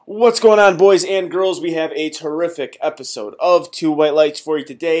What's going on, boys and girls? We have a terrific episode of Two White Lights for you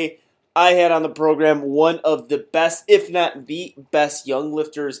today. I had on the program one of the best, if not the best, young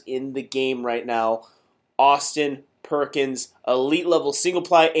lifters in the game right now, Austin Perkins, elite level single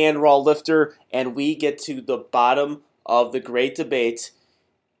ply and raw lifter, and we get to the bottom of the great debate.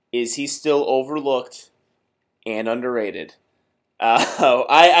 Is he still overlooked and underrated?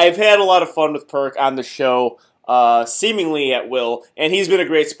 I've had a lot of fun with Perk on the show. Seemingly at will, and he's been a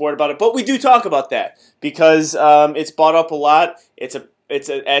great sport about it. But we do talk about that because it's brought up a lot.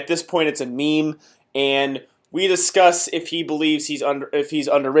 At this point it's a meme, and we discuss if he believes if he's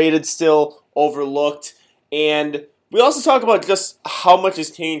underrated still, overlooked, and we also talk about just how much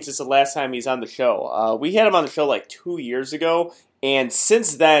has changed since the last time he's on the show. We had him on the show like 2 years ago, and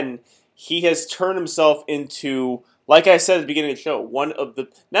since then he has turned himself into, like I said at the beginning of the show, one of the,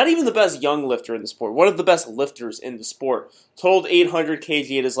 not even the best young lifter in the sport, one of the best lifters in the sport. Totaled 800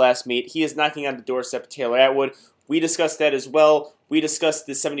 kg at his last meet. He is knocking on the doorstep of Taylor Atwood. We discussed that as well. We discussed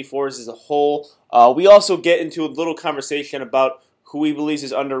the 74s as a whole. We also get into a little conversation about who he believes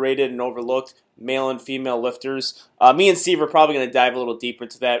is underrated and overlooked, male and female lifters. Me and Steve are probably going to dive a little deeper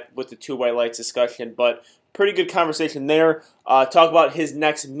into that with the Two White Lights discussion, but pretty good conversation there. Talk about his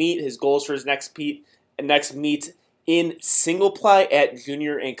next meet, his goals for his next meet in single ply at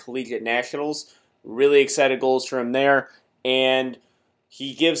junior and collegiate nationals. Really excited goals for him there. And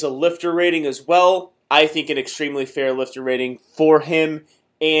he gives a lifter rating as well. I think an extremely fair lifter rating for him.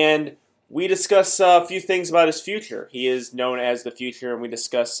 And we discuss a few things about his future. He is known as the future, and we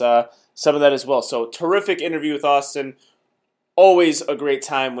discuss some of that as well. So terrific interview with Austin. Always a great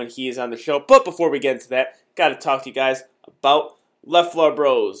time when he is on the show. But before we get into that, got to talk to you guys about Left Floor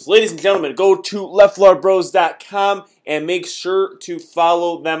Bros. Ladies and gentlemen, go to leftfloorbros.com and make sure to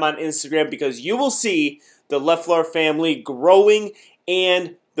follow them on Instagram because you will see the Left Floor family growing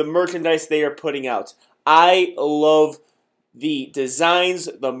and the merchandise they are putting out. I love the designs,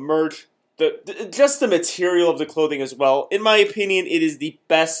 the merch, just the material of the clothing as well. In my opinion, it is the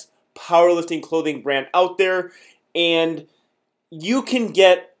best powerlifting clothing brand out there, and you can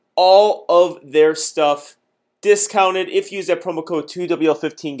get all of their stuff discounted. If you use that promo code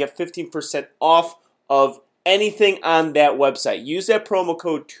 2WL15, get 15% off of anything on that website. Use that promo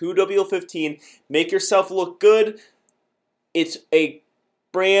code 2WL15. Make yourself look good. It's a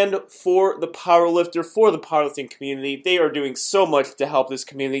brand for the powerlifter, for the powerlifting community. They are doing so much to help this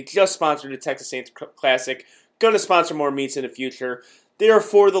community. Just sponsored the Texas Saints Classic. Going to sponsor more meets in the future. They are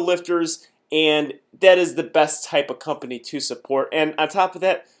for the lifters, and that is the best type of company to support. And on top of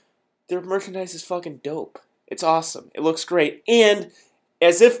that, their merchandise is fucking dope. It's awesome. It looks great. And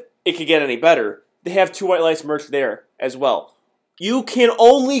as if it could get any better, they have Two White Lights merch there as well. You can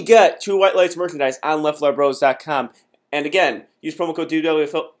only get Two White Lights merchandise on leftfloorbros.com. And again, use promo code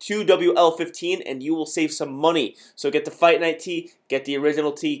 2WL15 and you will save some money. So get the Fight Night tee, get the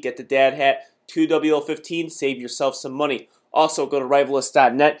original tee, get the dad hat, 2WL15, save yourself some money. Also, go to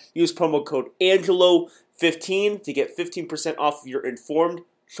rivalist.net, use promo code ANGELO15 to get 15% off of your Informed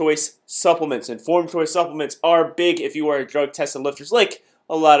Choice supplements. Informed Choice supplements are big if you are a drug-tested lifters, like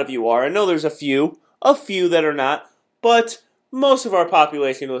a lot of you are. I know there's a few that are not, but most of our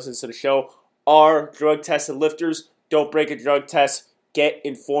population who listens to the show are drug-tested lifters. Don't break a drug test. Get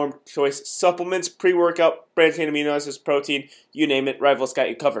Informed Choice supplements, pre-workout, branched-chain amino acids, protein, you name it. Rivals got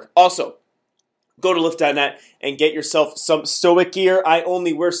you covered. Also, go to lift.net and get yourself some Stoic gear. I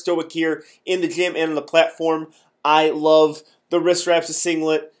only wear Stoic gear in the gym and on the platform. I love the wrist wraps, the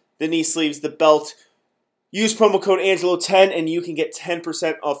singlet, the knee sleeves, the belt. Use promo code ANGELO10 and you can get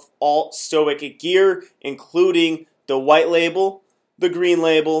 10% off all Stoic gear, including the white label, the green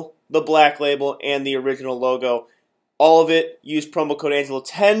label, the black label, and the original logo. All of it, use promo code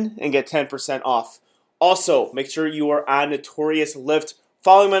ANGELO10 and get 10% off. Also, make sure you are on Notorious Lift.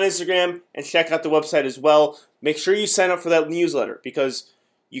 Follow him on Instagram and check out the website as well. Make sure you sign up for that newsletter because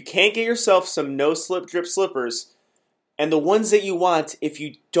you can't get yourself some no-slip drip slippers and the ones that you want if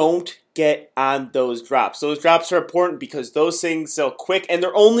you don't get on those drops. Those drops are important because those things sell quick, and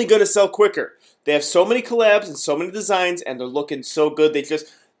they're only going to sell quicker. They have so many collabs and so many designs, and they're looking so good. They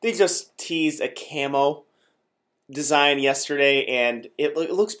just teased a camo design yesterday, and it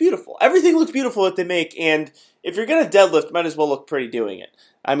looks beautiful. Everything looks beautiful that they make, and if you're going to deadlift, might as well look pretty doing it.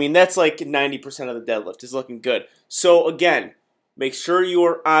 I mean, that's like 90% of the deadlift is looking good. So again, make sure you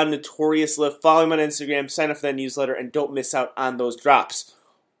are on Notorious Lift. Follow him on Instagram, sign up for that newsletter, and don't miss out on those drops.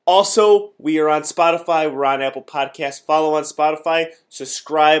 Also, we are on Spotify. We're on Apple Podcasts. Follow on Spotify.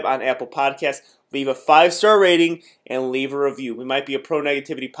 Subscribe on Apple Podcasts. Leave a 5-star rating and leave a review. We might be a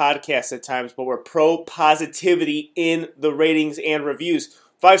pro-negativity podcast at times, but we're pro-positivity in the ratings and reviews.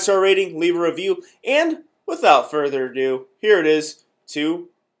 5-star rating, leave a review, and without further ado, here it is, 2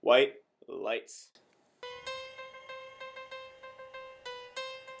 White Lights.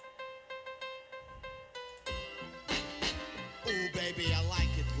 Ooh, baby, I like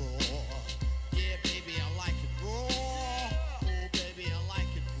it raw. Yeah, baby, I like it raw. Ooh, baby, I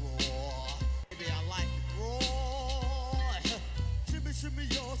like it raw. Baby, I like it raw. Shimmy, shimmy,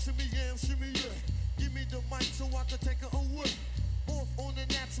 y'all, shimmy, yam, shimmy, yeah. Give me the mic so I can take it away. Off on the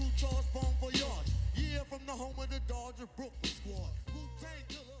natural charge, bon voyage. Yeah, from the home of the Dodger Brooklyn squad. Wu-Tang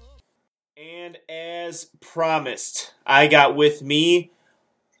Killer. And as promised, I got with me,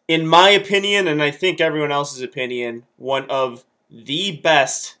 in my opinion, and I think everyone else's opinion, one of the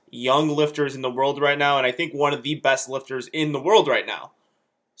best young lifters in the world right now, and I think one of the best lifters in the world right now.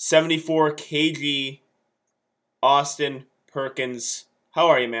 74 kg, Austin Perkins. How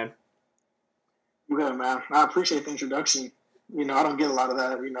are you, man? Good, man. I appreciate the introduction. You know, I don't get a lot of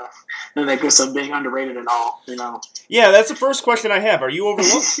that, you know. And that good stuff being underrated and all, you know. Yeah, that's the first question I have. Are you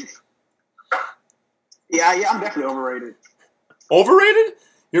overlooked? Yeah, I'm definitely overrated. Overrated?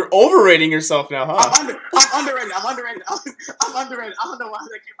 You're overrating yourself now, huh? I'm underrated. I'm underrated. I don't know why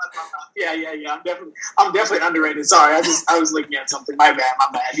that came out of my mouth. Yeah. I'm definitely underrated. Sorry, I was looking at something. My bad.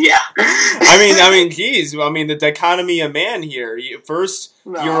 Yeah. I mean, geez. I mean, the dichotomy of man here. You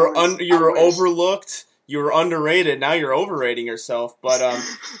were overlooked. You were underrated. Now you're overrating yourself. But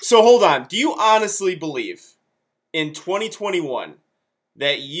so hold on. Do you honestly believe in 2021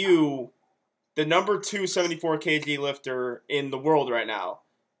 that you, the number 2 74 kg lifter in the world right now,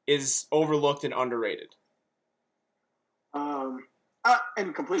 is overlooked and underrated?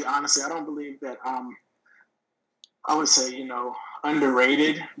 And completely honestly, I don't believe that. I would say, you know,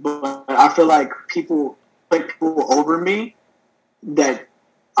 underrated, but I feel like people over me that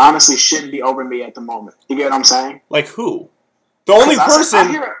honestly shouldn't be over me at the moment. You get what I'm saying? Like who? The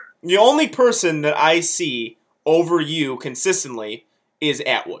only person that I see over you consistently is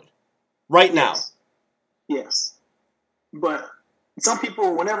Atwood. Right now. Yes. But some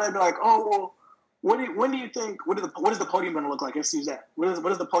people, whenever they be like, "Oh, well, when do you think? What is the podium going to look like?" Let's use that. What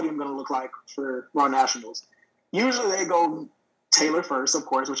is the podium going to look like for Raw Nationals? Usually they go Taylor first, of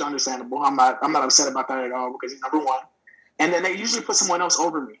course, which is understandable. I'm not upset about that at all because he's number one. And then they usually put someone else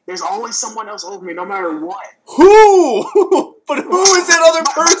over me. There's always someone else over me, no matter what. Who? But who is that other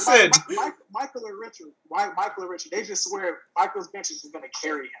person? Michael or Richard. They just swear Michael's bench is going to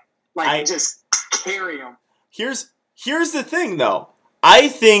carry him. Just carry him. Here's the thing, though. I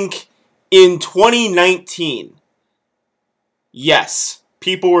think in 2019, yes,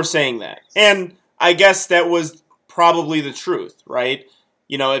 people were saying that. And I guess that was probably the truth, right?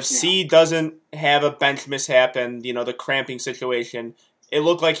 You know, if C doesn't have a bench mishap and, you know, the cramping situation, it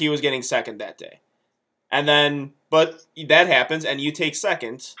looked like he was getting second that day. And then, but that happens, and you take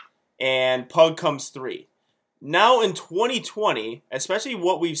second, and Pug comes 3. Now in 2020, especially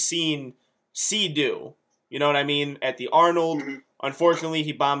what we've seen C do, you know what I mean, at the Arnold, unfortunately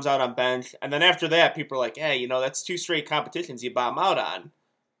he bombs out on bench, and then after that, people are like, hey, you know, that's 2 straight competitions you bomb out on.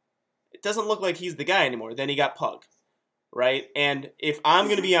 It doesn't look like he's the guy anymore. Then he got Pug. Right? And if I'm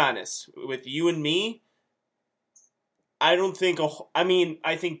going to be honest with you and me, I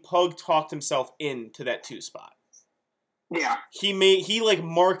think Pug talked himself into that 2 spot. Yeah. He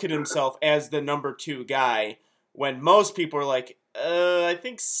marketed himself as the number 2 guy when most people are like, I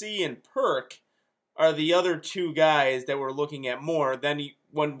think C and Perk are the other 2 guys that we're looking at more. Then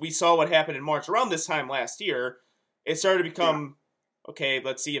when we saw what happened in March, around this time last year, it started to become, okay,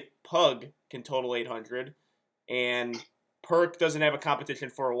 let's see if Pug can total 800. And Perk doesn't have a competition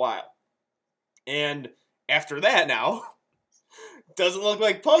for a while. And after that now, doesn't look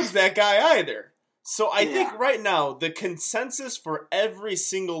like Pug's that guy either. So I think right now, the consensus for every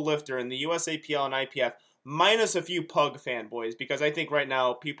single lifter in the USAPL and IPF, minus a few Pug fanboys, because I think right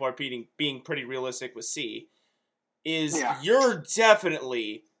now people are being pretty realistic with C, is you're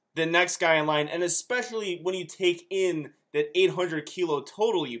definitely the next guy in line. And especially when you take in that 800 kilo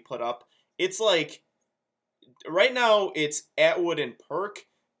total you put up, it's like, right now, it's Atwood and Perk,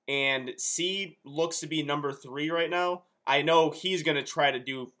 and C looks to be number 3 right now. I know he's going to try to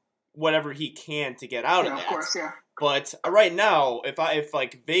do whatever he can to get out of that. Of course, yeah. But right now, if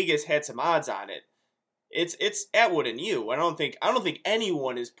like Vegas had some odds on it, it's Atwood and you. I don't think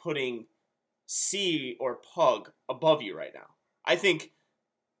anyone is putting C or Pug above you right now. I think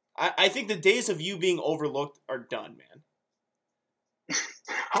the days of you being overlooked are done, man.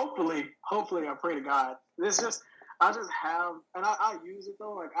 Hopefully, I pray to God. I just have, and I use it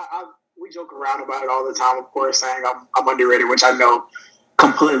though. Like we joke around about it all the time, of course, saying I'm underrated, which I know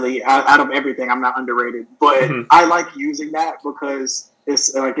completely out of everything. I'm not underrated, but I like using that because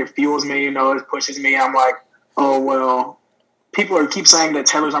it's like it fuels me. You know, it pushes me. I'm like, oh well. People keep saying that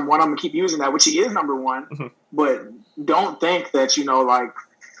Taylor's number one. I'm gonna keep using that, which he is number one. But don't think that like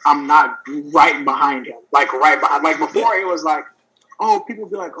I'm not right behind him. Like right behind. Like before, it was like, oh, people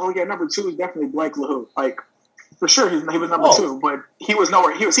be like, oh yeah, number 2 is definitely Blake LaHoo. Like for sure, he was number 2, but he was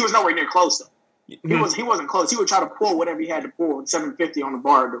nowhere. He was nowhere near close. Though. He wasn't close. He would try to pull whatever he had to pull with 750 on the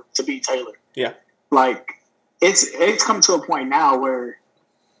bar to beat Taylor. Yeah, like it's come to a point now where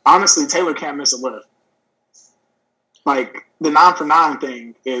honestly Taylor can't miss a lift. Like the 9 for 9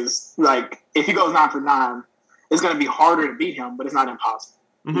 thing is like if he goes 9 for 9, it's going to be harder to beat him, but it's not impossible.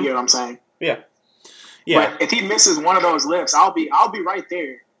 You get what I'm saying? Yeah. But if he misses one of those lifts, I'll be right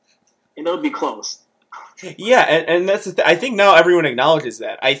there, and it'll be close. Yeah, and that's the I think now everyone acknowledges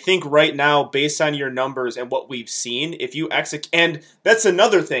that. I think right now, based on your numbers and what we've seen, if you execute, and that's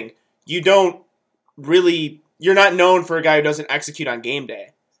another thing, you're not known for a guy who doesn't execute on game day.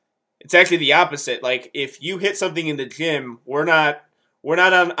 It's actually the opposite. Like, if you hit something in the gym, we're not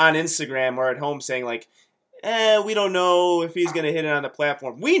on Instagram or at home saying, like, we don't know if he's going to hit it on the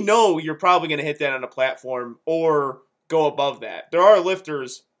platform. We know you're probably going to hit that on the platform or go above that. There are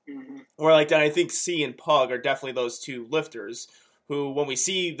lifters, or like that I think C and Pug are definitely those two lifters who, when we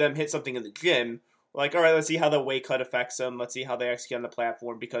see them hit something in the gym, we're like, all right, let's see how the weight cut affects them. Let's see how they execute on the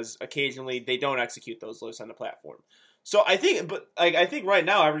platform, because occasionally they don't execute those lifts on the platform. So I think right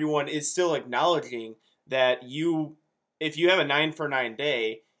now everyone is still acknowledging that if you have a 9 for 9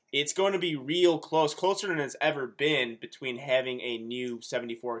 day, it's going to be real closer than it's ever been between having a new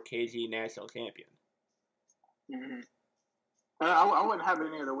 74 kg national champion. I wouldn't have it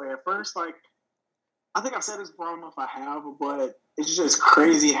any other way. At first, like, I think I've said this before, I don't know if I have, but it's just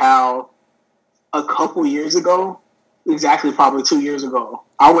crazy how a couple years ago, exactly probably 2 years ago,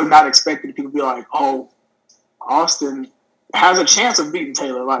 I would not expect people to be like, oh, Austin has a chance of beating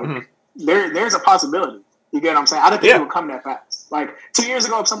Taylor. Like, there's a possibility. You get what I'm saying? I didn't think it would come that fast. Like, 2 years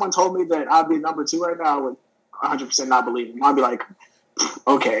ago, if someone told me that I'd be number 2 right now, I would 100% not believe him. I'd be like,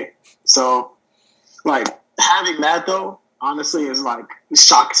 okay. So, like, having that, though, honestly, is like, it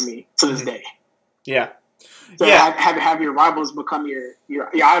shocks me to this day. Yeah. So have your rivals become your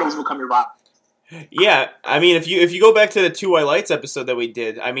idols become your rivals. Yeah, I mean, if you go back to the 2 White Lights episode that we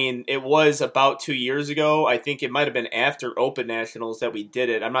did, I mean, it was about 2 years ago. I think it might have been after Open Nationals that we did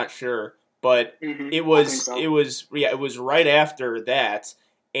it. I'm not sure, but it was right after that.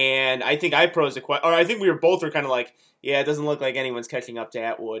 And I think I posed a question, or I think we both were kind of like, yeah, it doesn't look like anyone's catching up to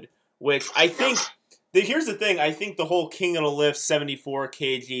Atwood. Which I think here's the thing. I think the whole King of the Lift 74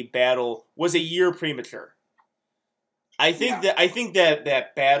 kg battle was a year premature. I think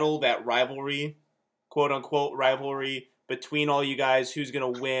that battle, that rivalry, quote unquote rivalry between all you guys, who's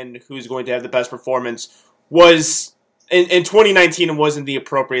going to win, who's going to have the best performance, was in 2019. It wasn't the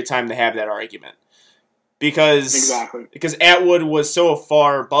appropriate time to have that argument because Atwood was so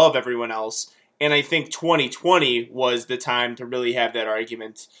far above everyone else, and I think 2020 was the time to really have that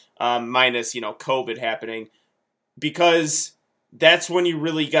argument, minus COVID happening, because that's when you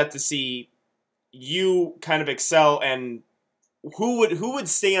really got to see you kind of excel and who would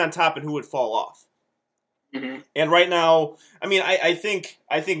stay on top and who would fall off. And right now, I mean, I think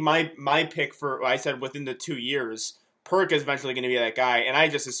my pick for, I said within the 2 years, Perk is eventually going to be that guy, and I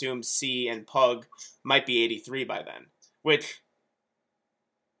just assume C and Pug might be 83 by then, which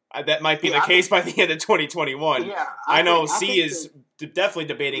that might be the case by the end of 2021. Yeah, I know C is definitely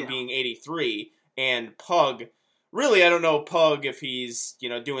debating being 83, and Pug, really, I don't know Pug if he's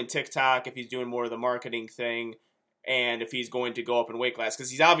doing TikTok, if he's doing more of the marketing thing, and if he's going to go up in weight class,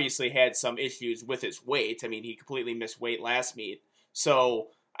 because he's obviously had some issues with his weight. I mean, he completely missed weight last meet. So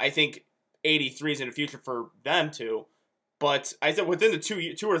I think 83 is in the future for them too. But I think within the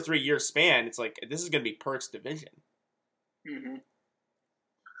 2 or 3 year span, it's like, this is going to be Perk's division.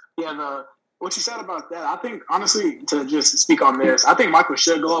 Yeah, what you said about that, I think, honestly, to just speak on this, I think Michael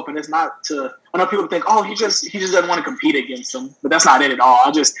should go up, and it's not to, I know people think, oh, he just doesn't want to compete against him, but that's not it at all.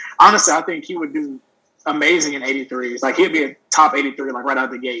 Honestly, I think he would do amazing in 83s. Like, he'd be a top 83, like, right out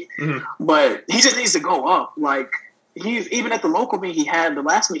the gate. But he just needs to go up. Like, he's, even at the local meet he had, the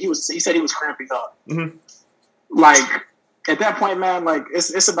last meet, he said he was cramping up. Like, at that point, man, like,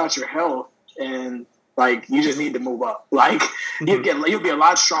 it's about your health, and, like, you just need to move up. Like, you'll be a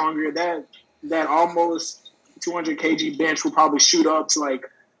lot stronger. That almost 200 kg bench will probably shoot up to, like,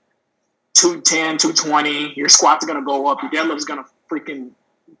 210, 220. Your squats are going to go up. Your deadlift's going to freaking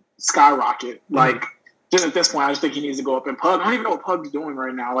skyrocket. Like, Just at this point, I just think he needs to go up. And Pug, I don't even know what Pug's doing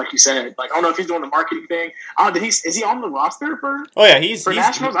right now. Like you said, like I don't know if he's doing the marketing thing. Is he on the roster for? Oh yeah, he's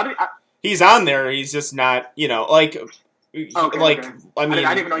Nationals. He's on there. He's just not, like, Okay. I mean,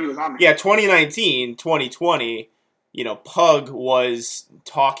 I didn't even know he was on there. Yeah, 2019, 2020, Pug was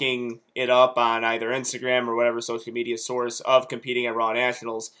talking it up on either Instagram or whatever social media source of competing at Raw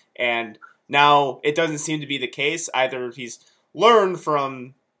Nationals, and now it doesn't seem to be the case. Either he's learned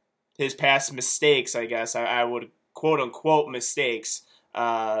from his past mistakes, I guess. I would quote-unquote mistakes.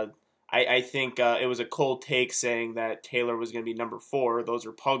 I think it was a cold take saying that Taylor was going to be number 4. Those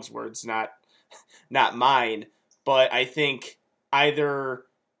are Pug's words, not mine. But I think either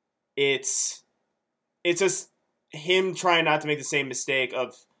it's just him trying not to make the same mistake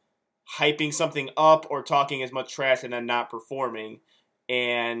of hyping something up or talking as much trash and then not performing,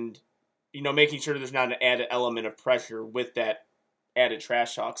 and making sure there's not an added element of pressure with that added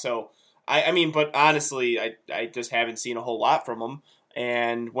trash talk. So I mean, but honestly, I just haven't seen a whole lot from him.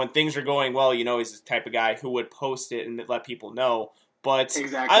 And when things are going well, he's the type of guy who would post it and let people know. But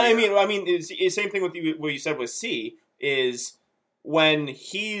exactly, I mean, it's the same thing with what you said with C is when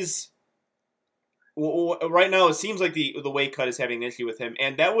he's right now. It seems like the weight cut is having an issue with him,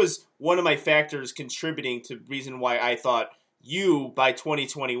 and that was one of my factors contributing to the reason why I thought you by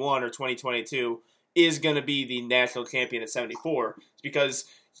 2021 or 2022 is going to be the national champion at 74. It's because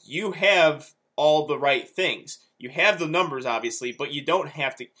you have all the right things. You have the numbers, obviously, but you don't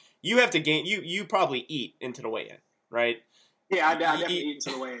have to. You have to gain. You probably eat into the weigh-in, right? Yeah, I definitely eat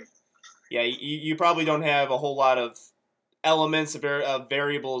into the weigh-in. Yeah, you probably don't have a whole lot of elements of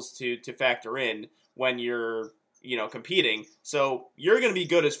variables to factor in when you're competing. So you're going to be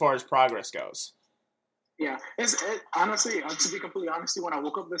good as far as progress goes. Yeah, honestly, to be completely honest, when I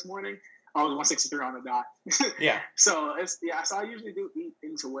woke up this morning, I was 163 on the dot. Yeah. So I usually do eat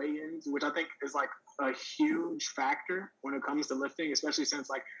into weigh-ins, which I think is like a huge factor when it comes to lifting, especially since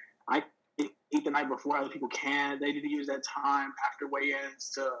like I eat the night before. Other people can't. They need to use that time after weigh-ins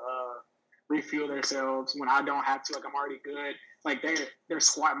to refuel themselves. When I don't have to, like I'm already good. Like their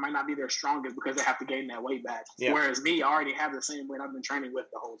squat might not be their strongest because they have to gain that weight back. Yeah. Whereas me, I already have the same weight I've been training with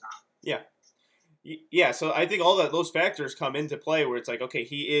the whole time. Yeah. Yeah, so I think all those factors come into play where it's like, okay,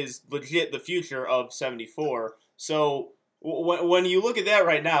 he is legit the future of 74. So when you look at that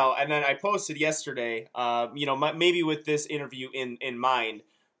right now, and then I posted yesterday, maybe with this interview in mind,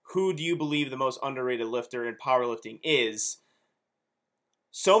 who do you believe the most underrated lifter in powerlifting is?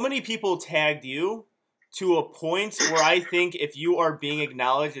 So many people tagged you to a point where I think if you are being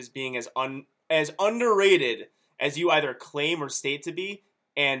acknowledged as being as underrated as you either claim or state to be,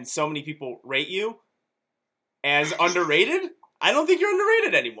 and so many people rate you as underrated, I don't think you're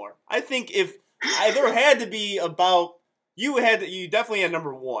underrated anymore. I think if there had to be about you definitely had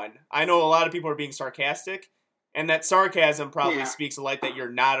number 1. I know a lot of people are being sarcastic, and that sarcasm probably speaks a light that you're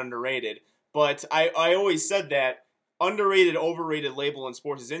not underrated. But I always said that underrated, overrated label in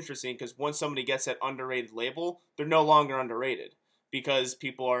sports is interesting because once somebody gets that underrated label, they're no longer underrated because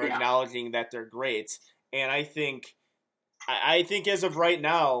people are acknowledging that they're great. And I think as of right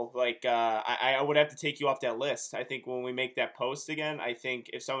now, like I would have to take you off that list. I think when we make that post again, I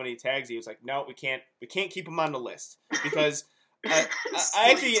think if somebody tags you, it's like, no, we can't keep him on the list because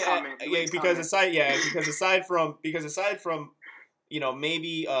aside from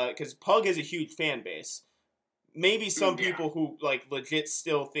maybe because Pug has a huge fan base, maybe some people who like legit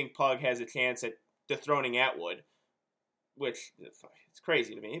still think Pug has a chance at dethroning Atwood, which it's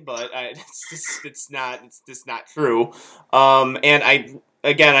crazy to me, but it's just not true. And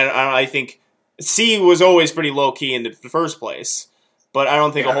I think C was always pretty low key in the first place, but I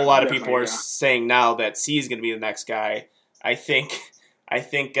don't think a whole lot of people are saying now that C is going to be the next guy. I think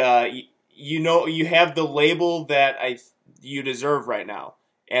you have the label that you deserve right now,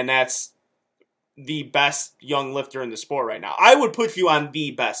 and that's the best young lifter in the sport right now. I would put you on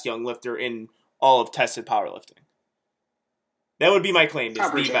the best young lifter in all of tested powerlifting. That would be my claim. Is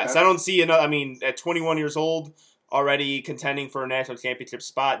the best. I don't see another. I mean, at 21 years old, already contending for a national championship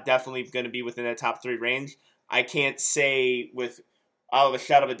spot, definitely going to be within that top 3 range. I can't say without a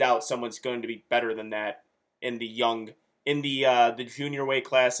shadow of a doubt someone's going to be better than that in the junior weight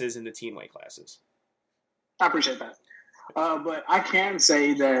classes and the teen weight classes. I appreciate that, but I can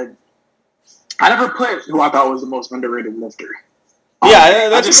say that I never put who I thought was the most underrated lifter. Yeah,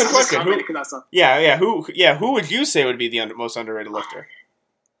 that's a good question. Who would you say would be the most underrated lifter?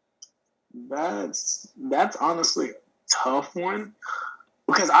 That's honestly a tough one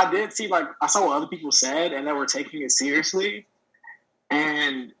because I did see I saw what other people said and they were taking it seriously.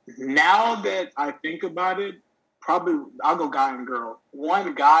 And now that I think about it, probably I'll go guy and girl.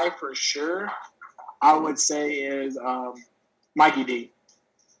 One guy for sure I would say is Mikey D.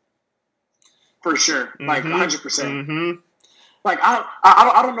 For sure, like 100%. Mm-hmm. Like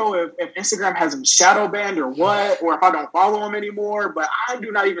I don't know if Instagram has him shadow banned or what, or if I don't follow him anymore. But I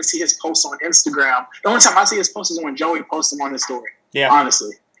do not even see his posts on Instagram. The only time I see his posts is when Joey posts them on his story. Yeah,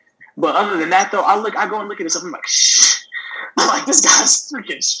 honestly. But other than that, though, I go and look at this stuff. I'm like, shh. I'm like, this guy's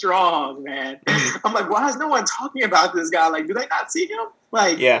freaking strong, man. I'm like, why is no one talking about this guy? Like, do they not see him?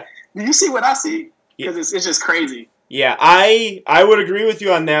 Like, yeah. Do you see what I see? Because it's just crazy. Yeah, I would agree with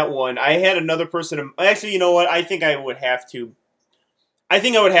you on that one. I had another person. Actually, you know what? I think I would have to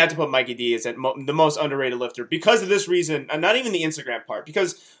put Mikey D as the most underrated lifter because of this reason, and not even the Instagram part,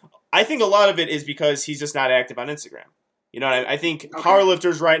 because I think a lot of it is because he's just not active on Instagram. You know what I mean? I think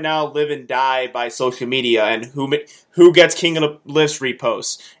powerlifters right now live and die by social media and who gets King of the Lifts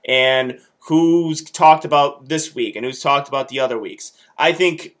reposts and who's talked about this week and who's talked about the other weeks. I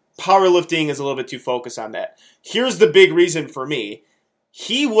think powerlifting is a little bit too focused on that. Here's the big reason for me.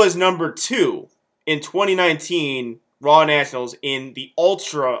 He was number 2 in 2019 Raw Nationals in the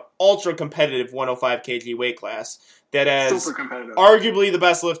ultra competitive 105 kg weight class that has arguably the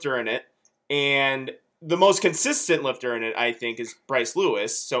best lifter in it, and the most consistent lifter in it, I think, is Bryce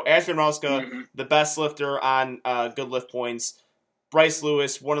Lewis. So Ashton Rauska, the best lifter on Good Lift Points. Bryce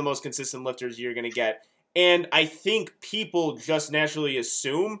Lewis, one of the most consistent lifters you're going to get. And I think people just naturally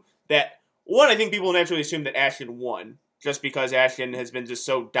assume that, I think people naturally assume that Ashton won, just because Ashton has been just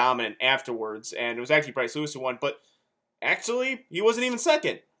so dominant afterwards. And it was actually Bryce Lewis who won, but actually, he wasn't even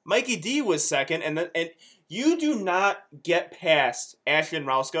second. Mikey D was second, and you do not get past Ashton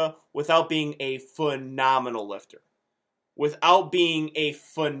Rauska without being a phenomenal lifter. Without being a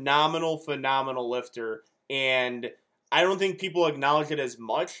phenomenal lifter, and I don't think people acknowledge it as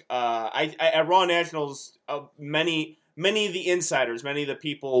much. At Raw Nationals, many of the insiders, many of the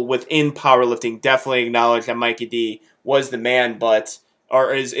people within powerlifting definitely acknowledge that Mikey D was the man,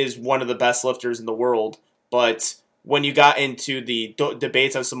 is one of the best lifters in the world. But when you got into the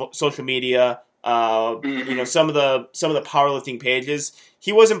debates on some social media, some of the powerlifting pages,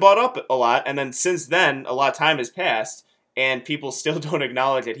 he wasn't brought up a lot. And then since then, a lot of time has passed, and people still don't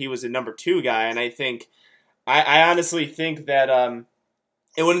acknowledge that he was a number 2 guy. And I honestly think that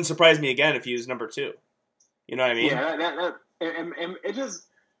it wouldn't surprise me again if he was number 2. You know what I mean? Yeah,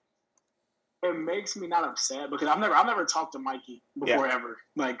 it makes me not upset because I've never talked to Mikey before ever.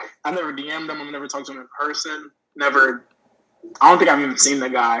 Like I've never DM'd him. I've never talked to him in person. Never. I don't think I've even seen the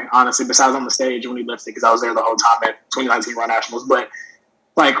guy, honestly, besides on the stage when he lifted, because I was there the whole time at 2019 Raw Nationals. But,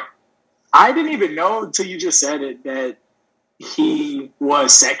 like, I didn't even know until you just said it that he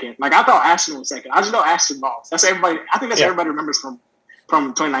was second. Like, I thought Ashton was second. I just know Ashton lost. That's everybody. I think that's everybody remembers from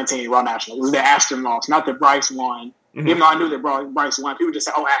 2019 Raw Nationals. It was that Ashton lost, not that Bryce won. Mm-hmm. Even though I knew that Bryce won, people just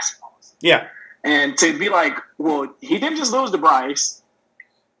said, "Oh, Ashton lost." Yeah. And to be like, well, he didn't just lose to Bryce.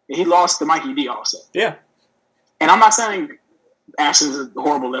 He lost to Mikey D also. Yeah. And I'm not saying Ashton's a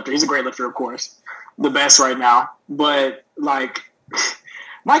horrible lifter. He's a great lifter, of course. The best right now. But, like,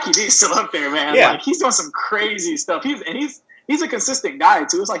 Mikey D's still up there, man. Yeah. Like, he's doing some crazy stuff. He's a consistent guy,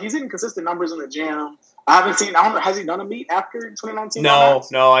 too. It's like he's hitting consistent numbers in the gym. I don't know, has he done a meet after 2019? No.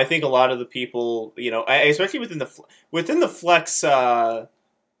 I think a lot of the people, especially within the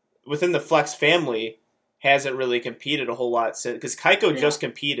Flex family, hasn't really competed a whole lot since, because Kaiko just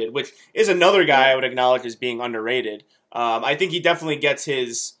competed, which is another guy I would acknowledge as being underrated. I think he definitely gets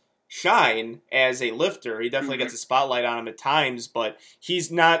his shine as a lifter. He definitely gets a spotlight on him at times, but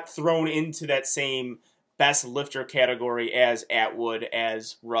he's not thrown into that same best lifter category as Atwood,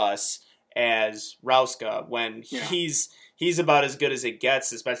 as Russ, as Rauska, when he's about as good as it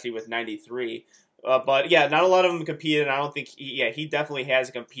gets, especially with 93. But yeah, not a lot of them competed. I don't think he definitely has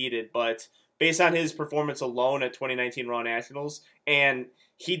competed, but based on his performance alone at 2019 Raw Nationals, and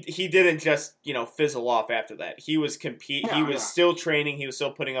he didn't just fizzle off after that. He was still training. He was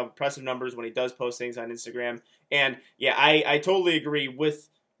still putting up impressive numbers when he does post things on Instagram. And yeah, I totally agree with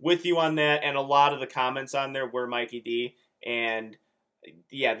you on that. And a lot of the comments on there were Mikey D. And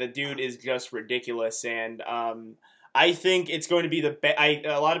yeah, the dude is just ridiculous. And I think it's going to be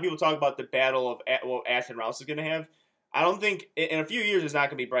a lot of people talk about the battle of what Ashton Rouse is going to have. I don't think in a few years it's not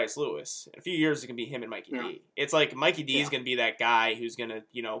going to be Bryce Lewis. In a few years it's going to be him and Mikey D. It's like Mikey D is going to be that guy who's going to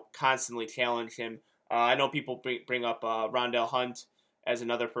constantly challenge him. I know people bring up Rondell Hunt as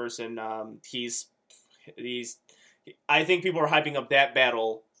another person. I think people are hyping up that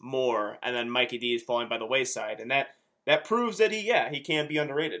battle more, and then Mikey D is falling by the wayside, and that proves that he can be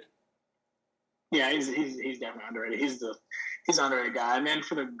underrated. Yeah, he's definitely underrated. He's an underrated guy. And then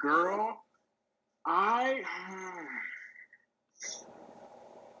for the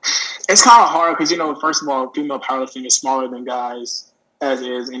It's kind of hard because, first of all, female powerlifting is smaller than guys, as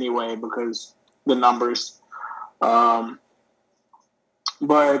is anyway, because the numbers. But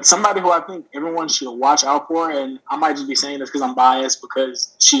somebody who I think everyone should watch out for, and I might just be saying this because I'm biased,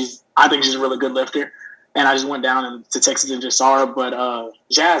 because I think she's a really good lifter, and I just went down to Texas and just saw her, but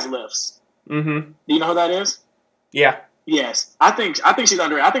Jazz lifts. Mm-hmm. Do you know who that is? Yeah. Yes. I think she's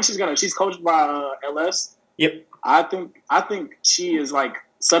under. I think she's coached by LS. Yep. I think she is like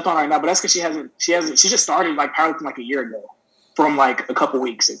slept on right now, but that's because she just started like powerlifting like a year ago from like a couple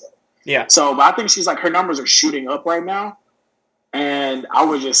weeks ago. Yeah. So, but I think she's like, her numbers are shooting up right now, and I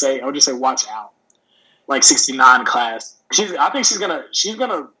would just say watch out, like 69 class. I think she's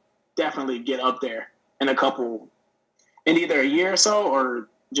gonna definitely get up there in either a year or so, or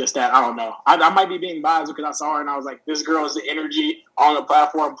just that. I don't know. I might be being biased because I saw her and I was like, this girl is the energy on the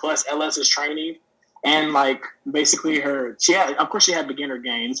platform plus LS's training. And like basically she had beginner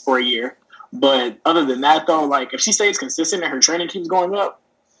gains for a year, but other than that though, like if she stays consistent and her training keeps going up,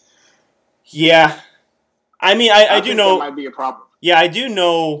 yeah. I mean, I do know that might be a problem. Yeah, I do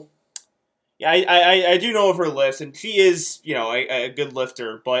know. Yeah, I do know of her lifts, and she is a good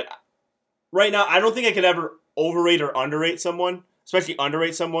lifter. But right now, I don't think I could ever overrate or underrate someone, especially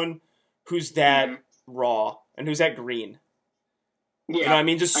underrate someone who's that raw and who's that green. Yeah,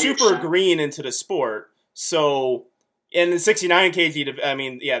 just super green into the sport. So, in the 69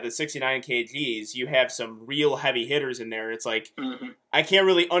 kg, the 69 kgs, you have some real heavy hitters in there. It's like, I can't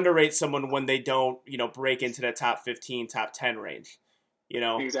really underrate someone when they don't, break into that top 15, top 10 range.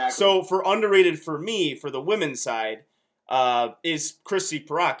 Exactly. So, for underrated for me, for the women's side, is Chrissy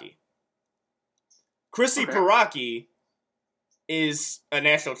Paraki. Chrissy Paraki is a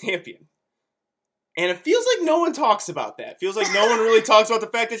national champion. And it feels like no one talks about that. It feels like no one really talks about the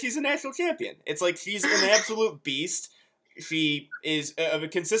fact that she's a national champion. It's like she's an absolute beast. She is a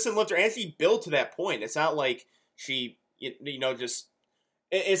consistent lifter, and she built to that point. It's not like she,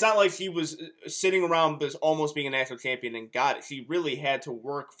 it's not like she was sitting around almost being a national champion and got it. She really had to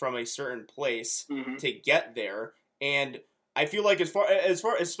work from a certain place to get there. And I feel like as far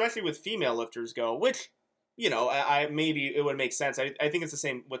especially with female lifters go, which, I maybe it would make sense. I think it's the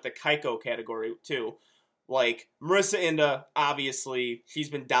same with the Kaiko category too. Like Marissa Inda, obviously, she's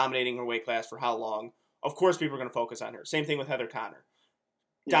been dominating her weight class for how long? Of course, people are going to focus on her. Same thing with Heather Connor,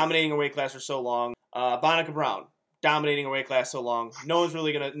 dominating her weight class for so long. Bonica Brown, dominating her weight class so long. No one's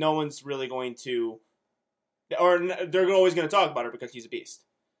really going to, or they're always going to talk about her because she's a beast.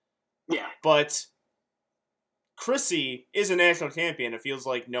 Yeah, but Chrissy is a national champion. It feels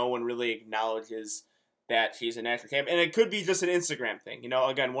like no one really acknowledges that she's a national champion. And it could be just an Instagram thing.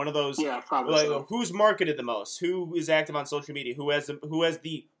 Again, one of those, probably like, so. Who's marketed the most? Who is active on social media? Who has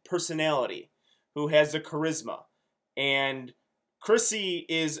the personality? Who has the charisma? And Chrissy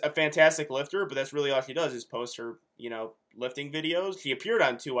is a fantastic lifter, but that's really all she does is post her, lifting videos. She appeared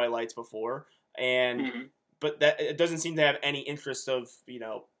on 2 White Lights before, and but that it doesn't seem to have any interest of,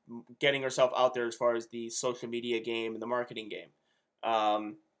 getting herself out there as far as the social media game and the marketing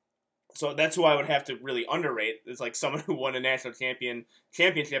game. So that's who I would have to really underrate. It's like someone who won a national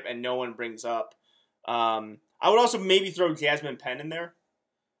championship and no one brings up. I would also maybe throw Jasmine Penn in there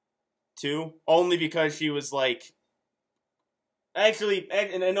too, only because she was like, actually,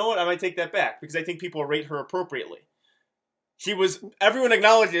 and I know what, I might take that back because I think people rate her appropriately. Everyone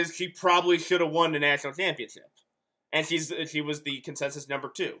acknowledges she probably should have won the national championship, and she was the consensus number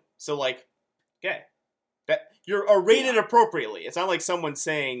 2. So like, okay. That you're rated appropriately. It's not like someone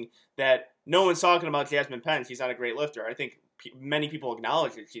saying that no one's talking about Jasmine Penn. She's not a great lifter. I think many people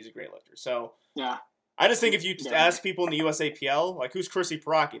acknowledge that she's a great lifter. So I just think if you ask people in the USAPL, like, who's Chrissy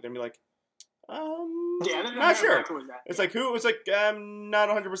Paraki, they'll be like, not sure. It's like, who? It's like, I'm not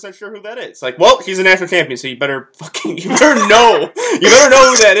 100% sure who that is. Like, well, she's a national champion, so you better know. You better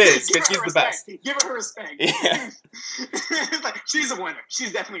know who that is, because she's the best. Give her respect. Yeah. It's like, she's a winner.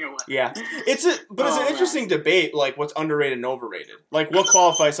 She's definitely a winner. Yeah. It's an interesting debate, like, what's underrated and overrated. Like, what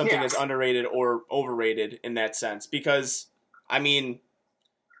qualifies something as underrated or overrated in that sense? Because, I mean,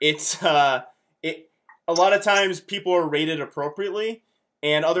 it's, a lot of times people are rated appropriately,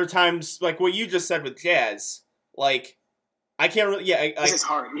 and other times, like what you just said with Jazz, like, I can't really, this is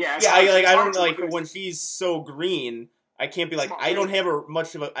hard. I don't, like, when she's so green, I can't be like, I don't have her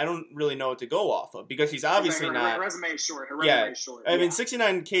I don't really know what to go off of, because she's obviously not. Her resume is short. Her resume is short. I mean,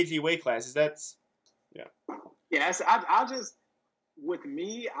 69 kg weight classes, that's, Yeah, with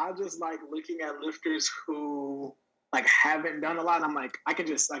me, I just like looking at lifters who, like, haven't done a lot. I'm like, I can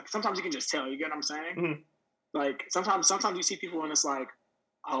just, like, sometimes you can just tell, you get what I'm saying? Mm-hmm. Like, sometimes you see people and it's like,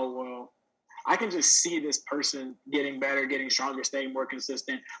 oh, well, I can just see this person getting better, getting stronger, staying more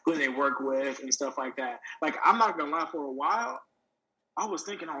consistent, who they work with and stuff like that. Like, I'm not going to lie, for a while, I was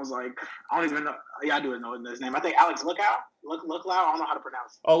thinking, I was like, I don't even know. Yeah, I do know his name. I think Alex Lookout. I don't know how to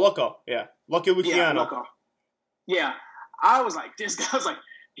pronounce it. Oh, Loco. Yeah. Lucky Luciano. Yeah, Loco. Yeah. I was like, this guy was like,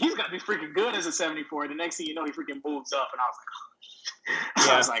 he's got to be freaking good as a 74. The next thing you know, he freaking moves up. And I was like,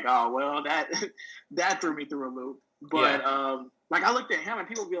 Yeah. I was like, oh, well, that threw me through a loop. But, like, I looked at him and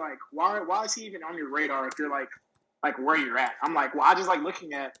people would be like, why is he even on your radar if you're like where you're at? I'm like, well, I just like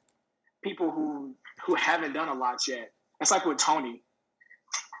looking at people who haven't done a lot yet. It's like with Tony.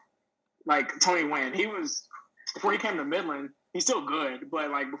 Like, Tony Wynn. Before he came to Midland, he's still good. But,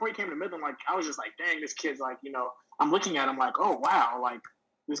 like, before he came to Midland, like, I was just like, dang, this kid's like, you know, I'm looking at him like, oh, wow, like,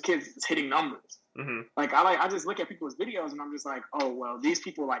 this kid's hitting numbers. Mm-hmm. Like, I just look at people's videos and I'm just like, oh, well, these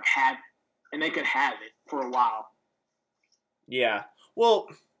people, like, have it. And they could have it for a while. Yeah. Well,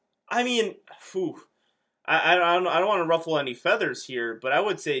 I mean, I don't want to ruffle any feathers here, but I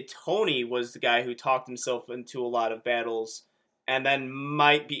would say Tony was the guy who talked himself into a lot of battles, and then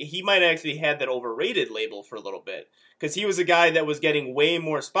he might actually had that overrated label for a little bit, because he was a guy that was getting way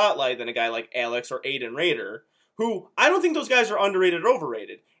more spotlight than a guy like Alex or Aiden Raider, who I don't think those guys are underrated or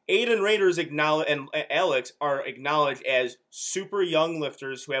overrated. Aiden Raiders and Alex are acknowledged as super young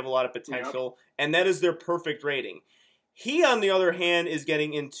lifters who have a lot of potential, and that is their perfect rating. He, on the other hand, is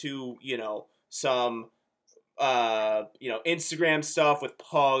getting into, you know, some, Instagram stuff with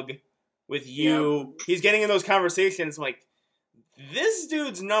Pug, with you. Yep. He's getting in those conversations like, this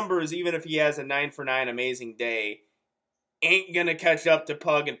dude's numbers, even if he has a 9-for-9 amazing day, ain't gonna catch up to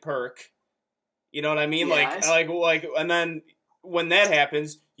Pug and Perk. You know what I mean? Yeah, like, and then when that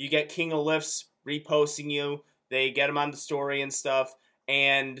happens, you get King of Lifts reposting you. They get him on the story and stuff,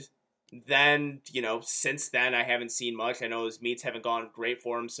 and then, you know, since then, I haven't seen much. I know his meets haven't gone great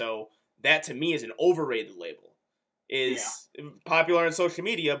for him, so that, to me, is an overrated label. Is popular on social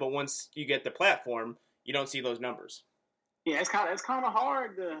media, but once you get the platform, you don't see those numbers. Yeah, it's kind of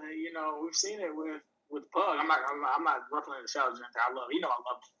hard to, you know, we've seen it with Pug. I'm not ruffling the feathers. I love him,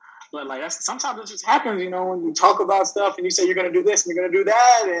 but like sometimes it just happens, you know, when you talk about stuff and you say you're gonna do this and you're gonna do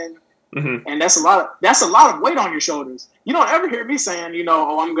that, and and that's a lot of weight on your shoulders. You don't ever hear me saying, you know,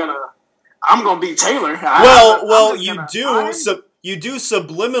 oh, I'm gonna beat Taylor. You do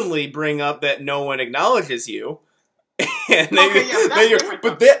subliminally bring up that no one acknowledges you. And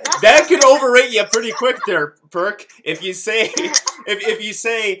that could overrate you pretty quick there, Perk. If you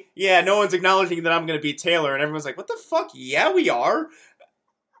say, yeah, no one's acknowledging that I'm going to beat Taylor, and everyone's like, what the fuck? Yeah, we are.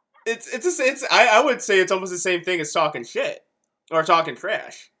 I would say it's almost the same thing as talking shit or talking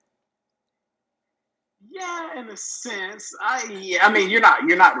trash. Yeah, in a sense. I mean, you're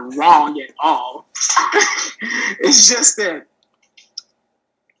not wrong at all. It's just that,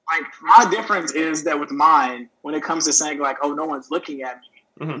 like, my difference is that with mine, when it comes to saying, like, oh, no one's looking at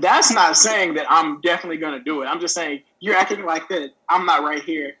me, that's not saying that I'm definitely going to do it. I'm just saying, you're acting like that. I'm not right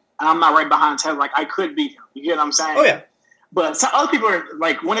here, and I'm not right behind Taylor. Like, I could beat him. You get what I'm saying? Oh, yeah. But some other people are,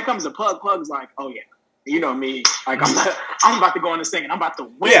 like, when it comes to Pug's like, oh, yeah, you know me. Like, I'm about to go on this thing, and I'm about to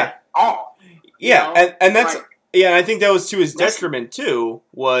win it all. Yeah, you know? and that's... Like, yeah, and I think that was to his detriment, too,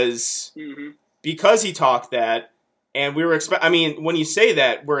 was because he talked that, and we were when you say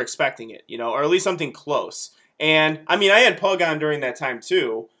that, we're expecting it, you know, or at least something close. And, I mean, I had Pug on during that time,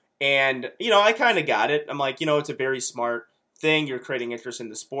 too, and, you know, I kind of got it. I'm like, you know, it's a very smart thing. You're creating interest in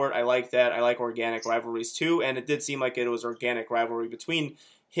the sport. I like that. I like organic rivalries, too, and it did seem like it was organic rivalry between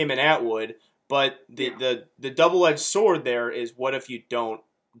him and Atwood, but the double-edged sword there is, what if you don't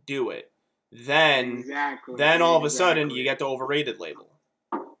do it? Then all of a sudden, you get the overrated label.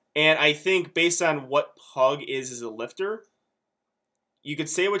 And I think based on what Pug is as a lifter, you could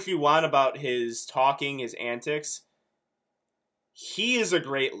say what you want about his talking, his antics. He is a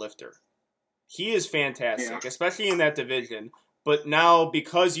great lifter. He is fantastic, especially in that division. But now,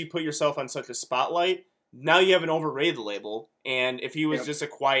 because you put yourself on such a spotlight, now you have an overrated label. And if he was just a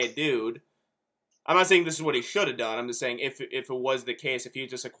quiet dude, I'm not saying this is what he should have done. I'm just saying if it was the case, if he was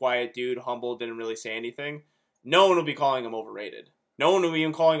just a quiet dude, humble, didn't really say anything, no one would be calling him overrated. No one will be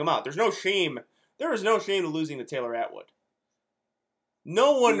even calling him out. There's no shame. There is no shame to losing to Taylor Atwood.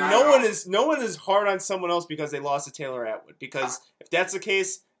 No one is hard on someone else because they lost to Taylor Atwood. Because if that's the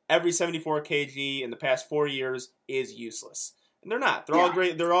case, every 74 kg in the past 4 years is useless. And they're not. They're all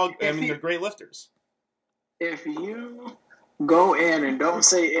great. They're great lifters. If you go in and don't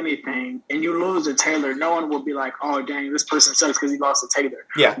say anything and you lose to Taylor, no one will be like, oh, dang, this person sucks because he lost to Taylor.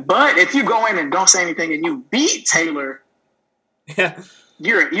 Yeah. But if you go in and don't say anything and you beat Taylor,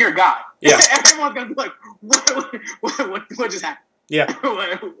 you're a god. Yeah. Everyone's gonna be like, what just happened? Yeah.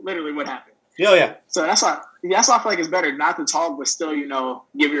 Literally, what happened? Oh, yeah. So that's why I feel like it's better not to talk, but still,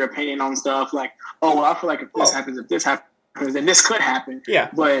 give your opinion on stuff. Like, oh, well, I feel like if this happens, then this could happen. Yeah.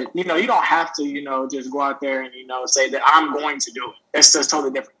 But, you don't have to, just go out there and, say that I'm going to do it. It's just a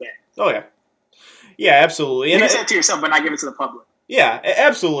totally different thing. Oh, yeah. Yeah, absolutely. You can say it to yourself, but not give it to the public. Yeah,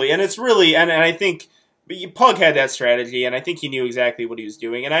 absolutely. And it's really, and I think Pug had that strategy, and I think he knew exactly what he was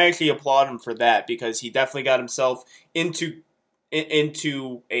doing. And I actually applaud him for that, because he definitely got himself into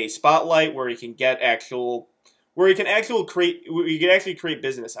a spotlight where he can actually create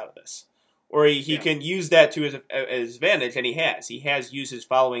business out of this, or he can use that to his advantage, and he has used his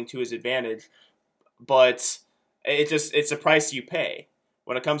following to his advantage, but it's a price you pay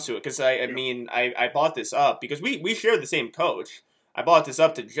when it comes to it. Because I bought this up because we share the same coach. I bought this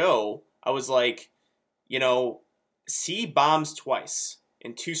up to Joe. I was like, C bombs twice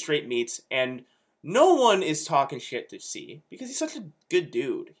in 2 straight meets, and no one is talking shit to C because he's such a good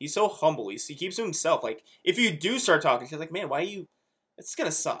dude. He's so humble. He keeps to himself. Like, if you do start talking shit, like, man, why are you? It's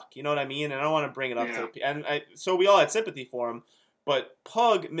gonna suck. You know what I mean? And I don't want to bring it up so we all had sympathy for him. But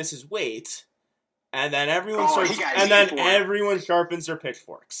Pug misses weight, and then everyone everyone sharpens their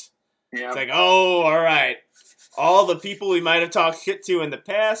pitchforks. Yeah. It's like, oh, all right. All the people he might have talked shit to in the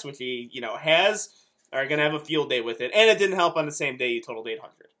past, which he has, are gonna have a field day with it. And it didn't help on the same day you totaled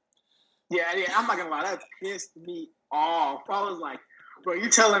 800. Yeah, I'm not gonna lie, that pissed me off. I was like, bro, you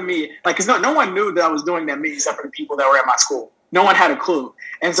telling me, like, because no one knew that I was doing that meet except for the people that were at my school. No one had a clue.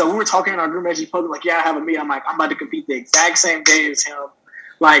 And so we were talking in our group message, like, yeah, I have a meet. I'm like, I'm about to compete the exact same day as him.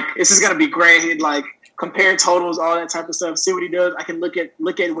 Like, this is gonna be great. He'd like compare totals, all that type of stuff, see what he does. I can look at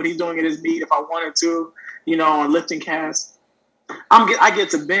what he's doing at his meet if I wanted to, on lifting cast. I get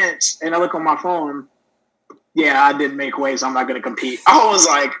to bench and I look on my phone. Yeah, I didn't make weight, so I'm not gonna compete. I was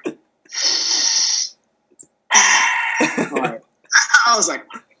like, I was like,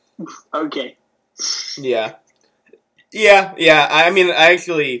 okay. Yeah. I mean,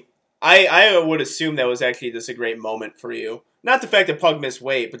 I would assume that was actually just a great moment for you. Not the fact that Pug missed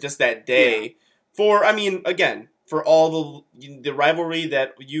weight, but just that day. Yeah. For all the rivalry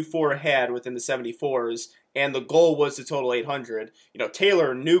that you four had within the 74s, and the goal was to total 800.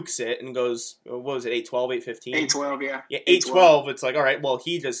 Taylor nukes it and goes, what was it, 812, 815? 812, yeah. Yeah, 812. It's like, all right, well,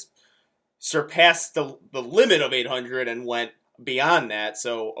 he just surpassed the limit of 800 and went beyond that.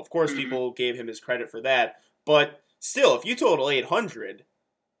 So, of course, people gave him his credit for that. But still, if you total 800,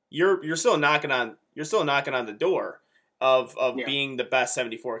 you're still knocking on the door of being the best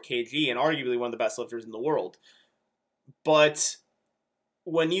 74 kg and arguably one of the best lifters in the world. But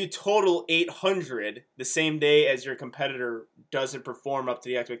when you total 800 the same day as your competitor doesn't perform up to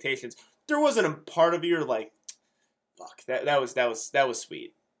the expectations, there wasn't a part of you like, fuck, that was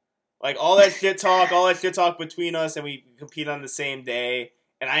sweet. Like, all that shit talk between us, and we compete on the same day,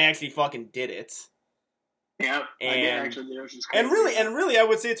 and I actually fucking did it. Yeah, and really, I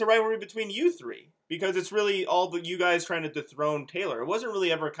would say it's a rivalry between you three, because it's really all you guys trying to dethrone Taylor. It wasn't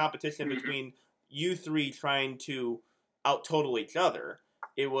really ever a competition between you three trying to out total each other.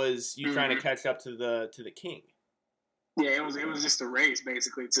 It was you trying to catch up to the king. Yeah, it was just a race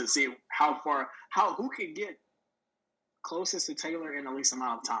basically to see who could get closest to Taylor in the least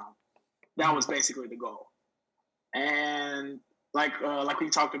amount of time. That was basically the goal. And like we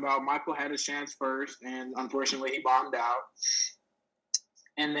talked about, Michael had his chance first, and unfortunately he bombed out.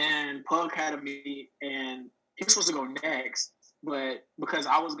 And then Pug had a meet, and he was supposed to go next, but because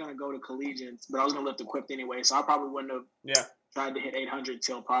I was going to go to collegiates, but I was going to lift equipped anyway, so I probably wouldn't have tried to hit 800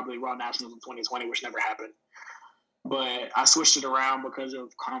 till probably Raw Nationals in 2020, which never happened. But I switched it around because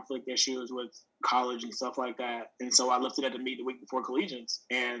of conflict issues with college and stuff like that. And so I lifted at the meet the week before collegiates,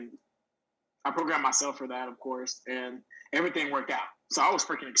 and I programmed myself for that, of course, and everything worked out. So I was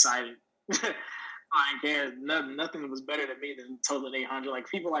freaking excited. Nothing was better than me than totaling 800. Like,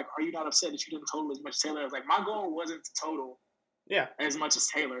 people like, are you not upset that you didn't total as much as Taylor? I was like, my goal wasn't to total as much as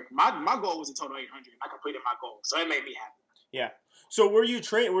Taylor. My goal was to total 800. I completed my goal, so it made me happy. Yeah. So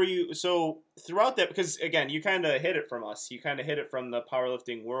throughout that, because again, you kind of hid it from us. You kind of hid it from the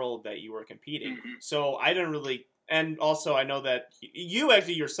powerlifting world that you were competing. Mm-hmm. So I didn't really, and also I know that you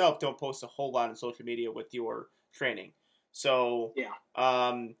actually yourself don't post a whole lot on social media with your training. So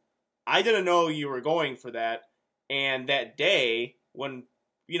I didn't know you were going for that. And that day when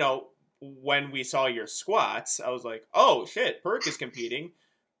we saw your squats, I was like, oh shit, Perk is competing.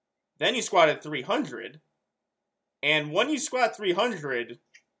 Then you squatted 300. And when you squat 300,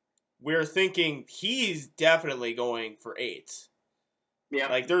 we're thinking he's definitely going for 8. Yeah.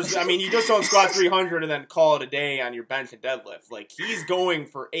 Like, you just don't squat 300 and then call it a day on your bench and deadlift. Like, he's going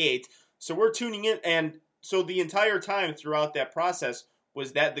for 8. So we're tuning in. And so the entire time throughout that process,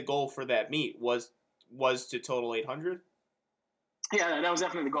 Was that the goal for that meet? Was to total 800? Yeah, that was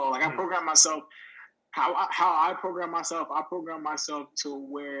definitely the goal. Like I programmed myself. How I program myself, to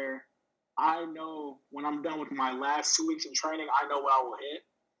where I know when I'm done with my last 2 weeks of training, I know what I will hit.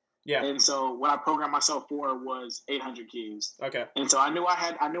 Yeah. And so what I programmed myself for was 800 keys. Okay. And so I knew I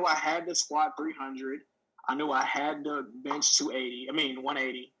had to squat 300. I knew I had to bench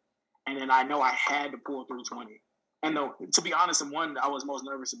 180. And then I know I had to pull 320. And though, to be honest, the one I was most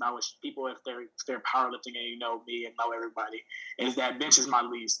nervous about was people if they're powerlifting and you know me and know everybody, is that bench is my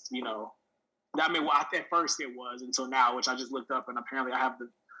least, I mean, well, at first it was until now, which I just looked up, and apparently I have the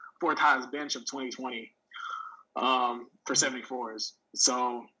 4th highest bench of 2020 for 74s.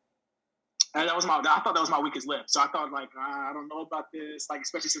 So and I thought that was my weakest lift. So I thought like, I don't know about this, like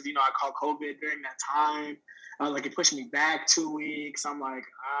especially since I caught COVID during that time. Like it pushed me back 2 weeks. I'm like,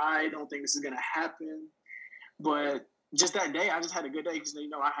 I don't think this is gonna happen. But just that day, I just had a good day because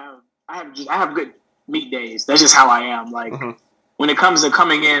I have good meet days. That's just how I am. Like when it comes to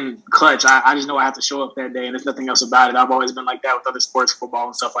coming in clutch, I just know I have to show up that day, and there's nothing else about it. I've always been like that with other sports, football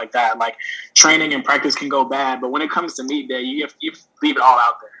and stuff like that. Like training and practice can go bad, but when it comes to meet day, you leave it all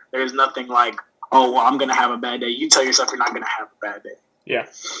out there. There's nothing like, oh, well, I'm gonna have a bad day. You tell yourself you're not gonna have a bad day. Yeah.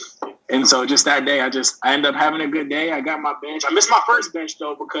 And so just that day, I ended up having a good day. I got my bench. I missed my first bench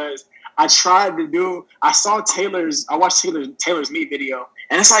though because I watched Taylor's meet video,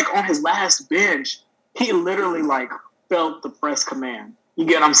 and it's like on his last bench, he literally like felt the press command. You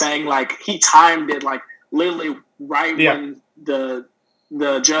get what I'm saying? Like he timed it like literally right when the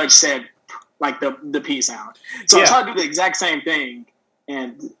judge said like the P sound. So I tried to do the exact same thing.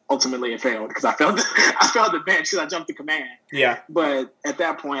 And ultimately it failed because I failed the bench because I jumped the command. Yeah. But at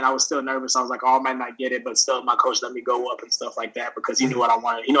that point, I was still nervous. I was like, oh, I might not get it. But still, my coach let me go up and stuff like that because he knew what I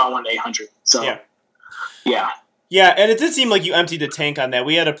wanted. I wanted 800. So, yeah. Yeah, and it did seem like you emptied the tank on that.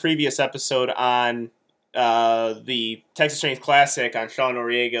 We had a previous episode on the Texas Strength Classic on Sean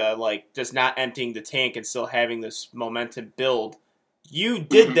Noriega, like just not emptying the tank and still having this momentum build. You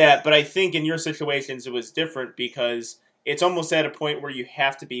did that, but I think in your situations it was different because it's almost at a point where you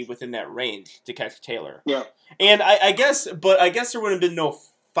have to be within that range to catch Taylor. Yeah. And I guess there would have been no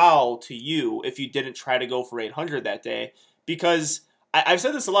foul to you if you didn't try to go for 800 that day. Because I've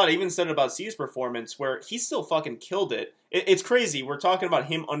said this a lot. I even said it about C's performance where he still fucking killed it. It's crazy. We're talking about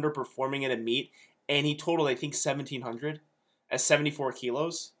him underperforming in a meet, and he totaled, I think, 1,700 at 74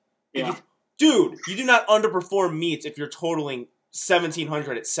 kilos. Yeah. Dude, you do not underperform meets if you're totaling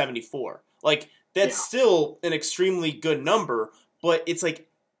 1,700 at 74. Like, that's still an extremely good number, but it's like,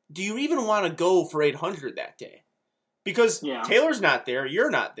 do you even want to go for 800 that day? Because Taylor's not there, you're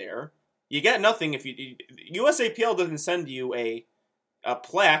not there. You get nothing if you... USAPL doesn't send you a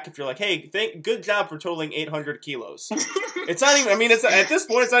plaque if you're like, hey, good job for totaling 800 kilos. It's not even... I mean, at this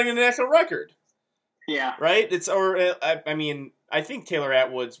point, it's not even a national record. Yeah. Right? I think Taylor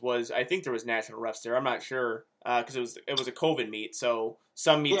Atwood's was... I think there was national refs there. I'm not sure. Because it was a COVID meet, so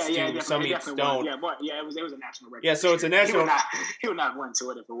some meets some meets don't. It was a national record. Yeah, so it's a national. He would not win to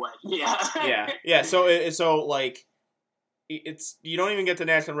it if it was. Yeah. So like, it's you don't even get the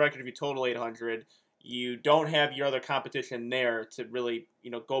national record if you total 800. You don't have your other competition there to really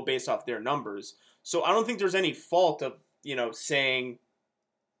go based off their numbers. So I don't think there's any fault of saying,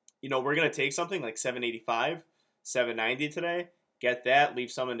 we're gonna take something like 785, 790 today. Get that,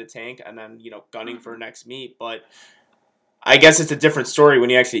 leave some in the tank, and then, gunning for next meet. But I guess it's a different story when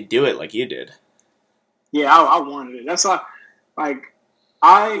you actually do it like you did. Yeah, I wanted it. That's why,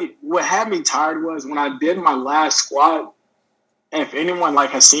 what had me tired was when I did my last squat, if anyone,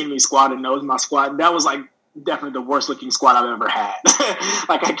 has seen me squat and knows my squat, that was, definitely the worst looking squat I've ever had.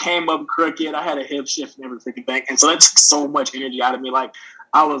 I came up crooked, I had a hip shift and everything, and so that took so much energy out of me.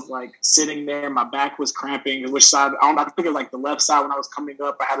 I was sitting there, my back was cramping. Which side? I think it was the left side when I was coming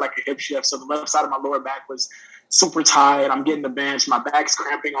up. I had a hip shift, so the left side of my lower back was super tight. I'm getting the bench, my back's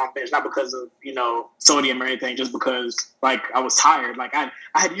cramping on bench, not because of sodium or anything, just because I was tired. I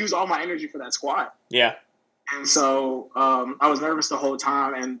had used all my energy for that squat. Yeah. And so I was nervous the whole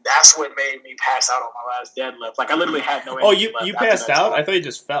time, and that's what made me pass out on my last deadlift. I literally had no energy. Oh, you passed out? I thought you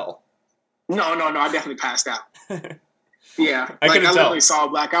just fell. No, I definitely passed out. Yeah, I literally saw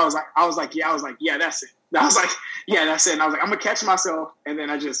black. I was like, yeah, that's it. I was like, yeah, that's it. And I was like, I'm gonna catch myself, and then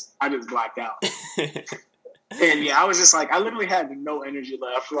I just blacked out. And I was just I literally had no energy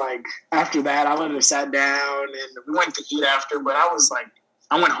left. After that, I literally sat down and we went to eat after. But I was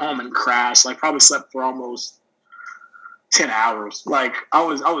I went home and crashed. Probably slept for almost 10 hours. Like I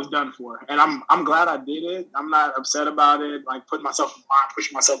was done for, and I'm glad I did it. I'm not upset about it. Like putting myself in line,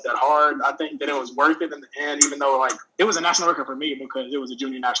 pushing myself that hard. I think that it was worth it in the end, even though like it was a national record for me because it was a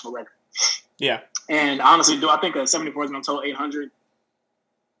junior national record. Yeah. And honestly, do I think a 74 is going to total 800?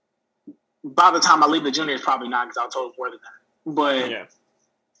 By the time I leave the juniors, probably not because I'll total more than that. But Yeah.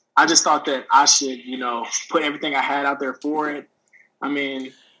 I just thought that I should, put everything I had out there for it. I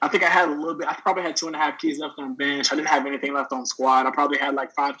mean, I think I had a little bit. I probably had 2.5 keys left on bench. I didn't have anything left on squat. I probably had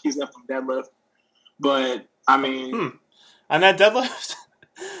like 5 keys left on deadlift. But I mean, on that deadlift,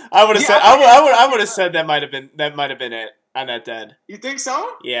 I would have said I would have said that might have been it on that dead. You think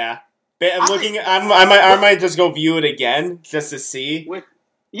so? Yeah. I'm looking. I might just go view it again just to see.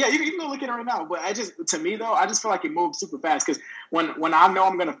 Yeah, you can go look at it right now. But I just feel like it moves super fast because when I know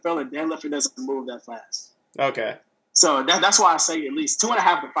I'm gonna fail a deadlift, it doesn't move that fast. Okay. So that's why I say at least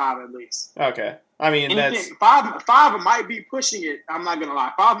 2.5 to 5 at least. Okay. I mean, that's five might be pushing it. I'm not gonna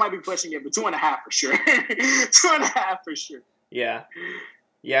lie, 5 might be pushing it, but 2.5 for sure. 2.5 for sure. Yeah.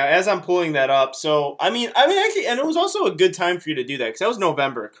 Yeah, as I'm pulling that up, so I mean, actually, and it was also a good time for you to do that because that was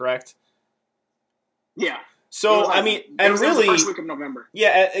November, correct? Yeah. So like, I mean, and really, the first week of November.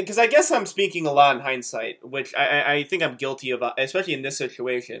 Yeah, because I guess I'm speaking a lot in hindsight, which I think I'm guilty of, especially in this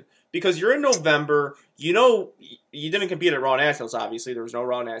situation. Because you're in November, you didn't compete at Raw Nationals. Obviously, there was no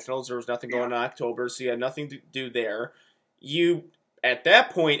Raw Nationals. There was nothing going on in October, so you had nothing to do there. You, at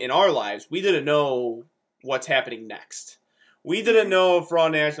that point in our lives, we didn't know what's happening next. We didn't know if Raw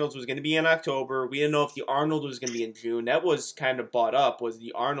Nationals was going to be in October. We didn't know if the Arnold was going to be in June. That was kind of bought up, was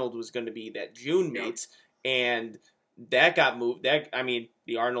the Arnold was going to be that June meet, and that got moved.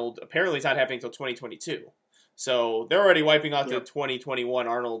 The Arnold apparently is not happening until 2022. So they're already wiping out the 2021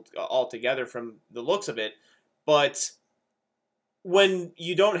 Arnold altogether from the looks of it. But when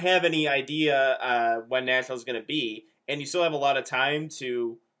you don't have any idea when Nationals is going to be, and you still have a lot of time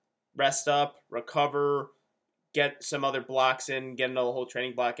to rest up, recover, get some other blocks in, get another whole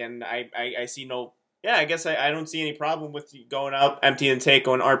training block in, I see no... Yeah, I guess I don't see any problem with you going out, empty and take,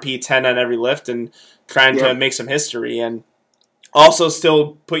 going RP 10 on every lift and trying to make some history and also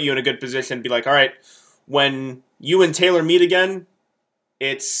still put you in a good position to be like, all right, when you and Taylor meet again,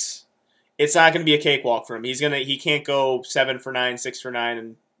 it's not going to be a cakewalk for him. He can't go 7 for 9, 6 for 9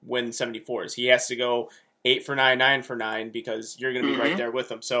 and win 74s. He has to go 8 for 9, 9 for 9 because you're going to be right there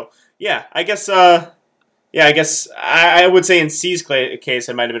with him. So, yeah, I guess I would say in C's case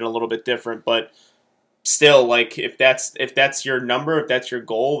it might have been a little bit different, but still, like, if that's your number, if that's your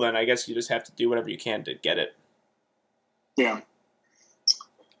goal, then I guess you just have to do whatever you can to get it. Yeah.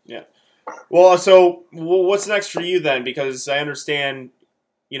 Yeah. Well, so what's next for you then? Because I understand,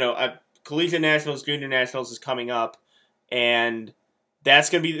 Collegiate Nationals, Junior Nationals is coming up, and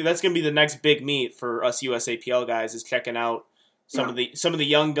that's gonna be the next big meet for us USAPL guys, is checking out some of the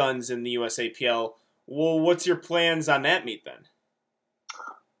young guns in the USAPL. Well, what's your plans on that meet then?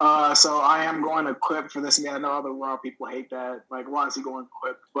 So I am going equipped for this. I know other Raw people hate that. Like, why is he going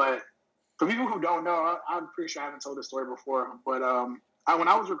equipped? But for people who don't know, I'm pretty sure I haven't told this story before. But when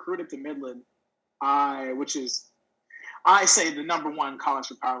I was recruited to Midland, I say the number one college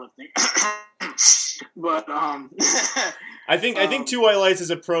for powerlifting. But I think Two White Lights is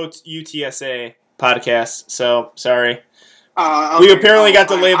a pro UTSA podcast. So sorry, okay. We apparently got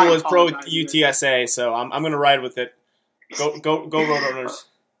the label as pro UTSA. So I'm going to ride with it. Go Roadrunners.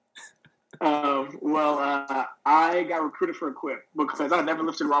 I got recruited for Equip because I'd never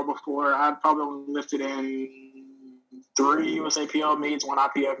lifted Raw before. I'd probably only lifted in 3 USAPL meets, 1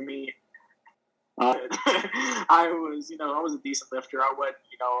 IPF meet. I was a decent lifter. I wasn't,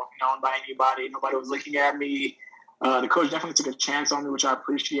 known by anybody. Nobody was looking at me. The coach definitely took a chance on me, which I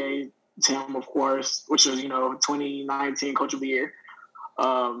appreciate. Tim, of course, which was, 2019 Coach of the Year.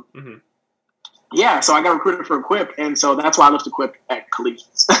 Yeah, so I got recruited for Equip, and so that's why I left Equip at Collegiate.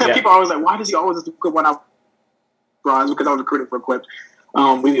 Yeah. People are always like, why does he always lift Equip when I was because I was recruited for Equip.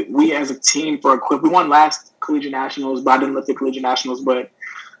 We as a team for Equip, we won last Collegiate Nationals, but I didn't lift the Collegiate Nationals, but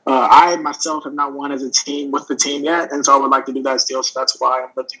I myself have not won as a team with the team yet, and so I would like to do that still, so that's why I'm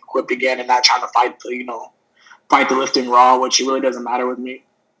lifting Equip again and not trying to fight the lifting Raw, which really doesn't matter with me.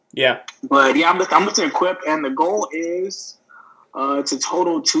 Yeah. But yeah, I'm lifting Equip, and the goal is to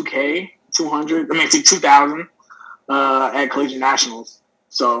total 2,000 at Collegiate Nationals.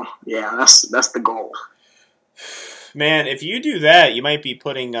 So yeah, that's the goal. Man, if you do that, you might be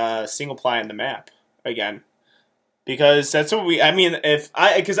putting single ply on the map again, because that's what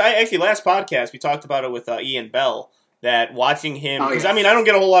because I actually last podcast we talked about it with Ian Bell, that watching him, because I don't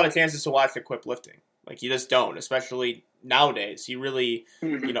get a whole lot of chances to watch Equip lifting, like you just don't, especially nowadays. He really,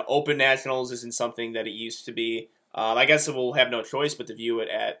 open nationals isn't something that it used to be. I guess we'll have no choice but to view it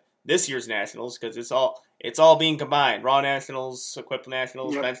at this year's Nationals because it's all being combined. Raw Nationals, Equipped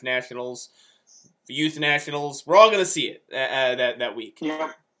Nationals, Yep. Bench Nationals, Youth Nationals. We're all going to see it that week.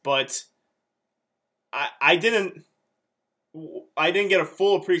 Yeah. But I didn't get a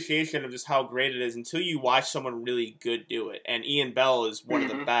full appreciation of just how great it is until you watch someone really good do it. And Ian Bell is one of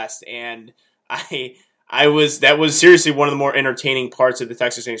the best. And that was seriously one of the more entertaining parts of the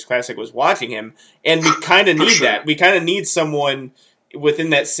Texas Rangers Classic was watching him. And we kind of need that. We kind of need someone within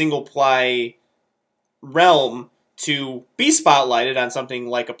that single ply realm to be spotlighted on something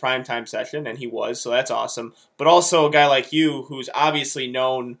like a primetime session, and he was, so that's awesome. But also a guy like you who's obviously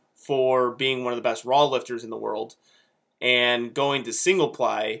known for being one of the best raw lifters in the world and going to single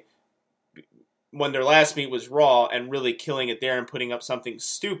ply when their last meet was raw and really killing it there and putting up something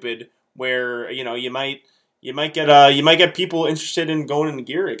stupid where, you might get people interested in going into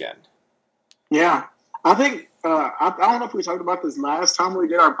gear again. Yeah. I think I don't know if we talked about this last time we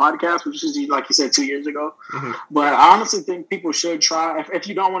did our podcast, which is, like you said, 2 years ago. Mm-hmm. But I honestly think people should try, if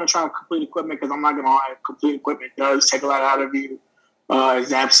you don't want to try complete equipment, because I'm not going to lie, complete equipment does take a lot out of you. It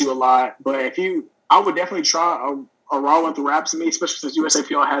zaps you a lot. But I would definitely try a raw with the wraps me, especially since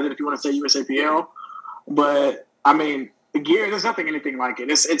USAPL has it, if you want to say USAPL. But, I mean, the gear, there's anything like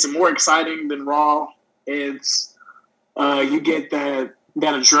it. It's more exciting than raw. It's, you get that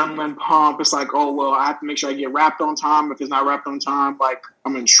adrenaline pump. It's like, oh, well, I have to make sure I get wrapped on time. If it's not wrapped on time, like,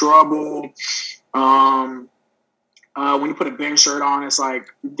 I'm in trouble. When you put a bench shirt on, it's like,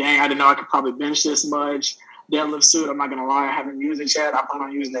 dang, I didn't know I could probably bench this much. Deadlift suit, I'm not going to lie, I haven't used it yet. I plan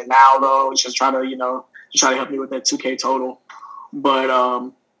on using it now, though. Just try to help me with that 2K total. But,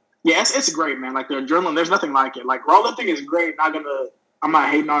 yeah, it's great, man. Like, the adrenaline, there's nothing like it. Like, raw lifting is great. I'm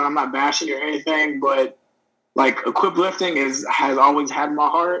not hating on it. I'm not bashing it or anything, but like equipped lifting has always had my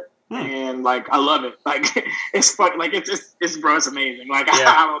heart, and like I love it. Like it's fun. Like it's bro, it's amazing. Like I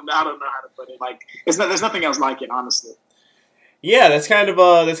don't know how to put it. Like there's nothing else like it, honestly. Yeah, that's kind of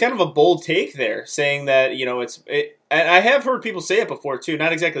a bold take there, saying that And I have heard people say it before too.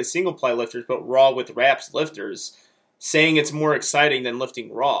 Not exactly single ply lifters, but raw with wraps lifters, saying it's more exciting than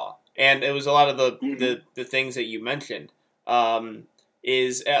lifting raw. And it was a lot of the things that you mentioned.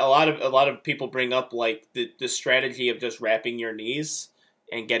 Is a lot of people bring up like the strategy of just wrapping your knees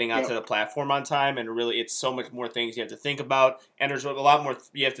and getting onto the platform on time, and really it's so much more things you have to think about, and there's a lot more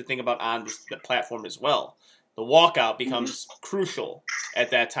you have to think about on the platform as well. The walkout becomes crucial at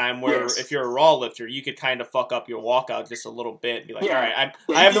that time, where if you're a raw lifter, you could kind of fuck up your walkout just a little bit and be like, all right,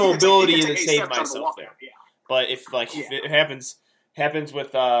 I have no ability to save myself there. Yeah. But if it happens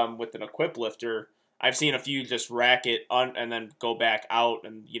with an equipped lifter, I've seen a few just rack it and then go back out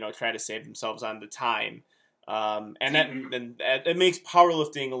and try to save themselves on the time, and that makes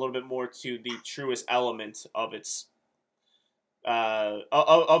powerlifting a little bit more to the truest element of its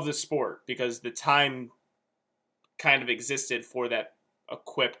of the sport, because the time kind of existed for that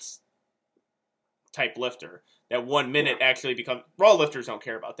equipped type lifter. That 1 minute actually becomes raw lifters don't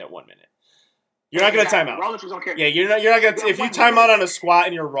care about that 1 minute. You're not gonna time out. Raw lifters don't care. Yeah, you're not gonna. If you time out on a squat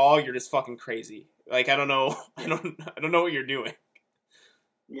and you're raw, you're just fucking crazy. Like I don't know what you're doing.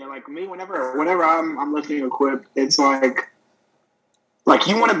 Yeah, like me, whenever I'm lifting equipped, it's like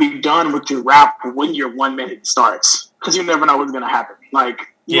you want to be done with your wrap when your 1 minute starts, because you never know what's gonna happen. Like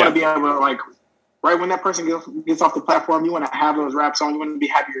you want to be able to right when that person gets off the platform, you want to have those wraps on. You want to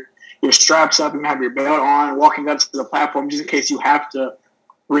have your straps up, and have your belt on, walking up to the platform just in case you have to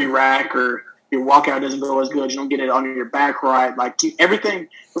re-rack or your walkout doesn't go as good. You don't get it on your back right. Like everything,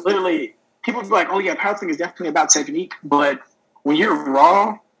 literally. People be like, oh, yeah, powerlifting is definitely about technique. But when you're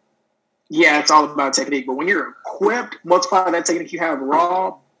raw, yeah, it's all about technique. But when you're equipped, multiply that technique you have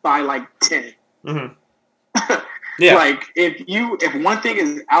raw by 10. Mm-hmm. Yeah. Like if one thing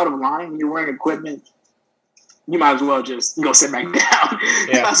is out of line when you're wearing equipment, you might as well just go sit back down.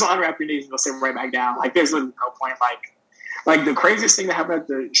 Yeah. You might as well unwrap your knees and go sit right back down. Like there's literally no point. Like the craziest thing that happened at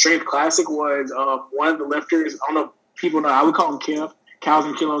the Strength Classic was one of the lifters. I don't know if people know. I would call him Kev. Cows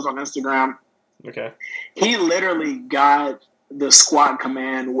and Kilos on Instagram. Okay. He literally got the squat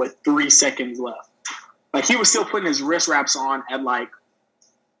command with 3 seconds left. Like he was still putting his wrist wraps on at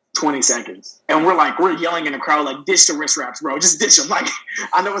 20 seconds. And we're yelling in the crowd, ditch the wrist wraps, bro. Just ditch them.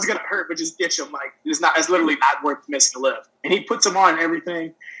 I know it's gonna hurt, but just ditch them. It's literally not worth missing a lift. And he puts them on and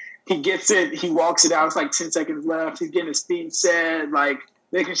everything. He gets it, he walks it out, it's 10 seconds left. He's getting his feet set,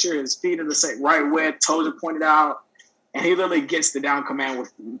 making sure his feet are the right width, toes are pointed out. And he literally gets the down command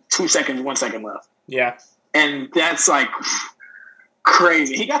with 2 seconds, 1 second left. Yeah. And that's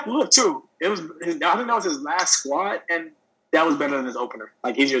crazy. He got the lift too. I think that was his last squat, and that was better than his opener.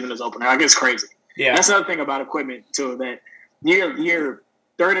 Easier than his opener. It's crazy. Yeah. That's another thing about equipment too, that your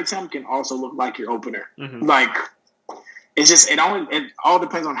third attempt can also look like your opener. Mm-hmm. Like it all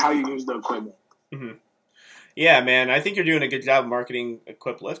depends on how you use the equipment. Mm-hmm. Yeah, man. I think you're doing a good job marketing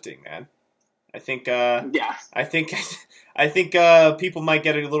equipped lifting, man. I think I think people might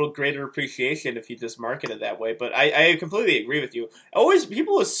get a little greater appreciation if you just market it that way. But I completely agree with you. Always,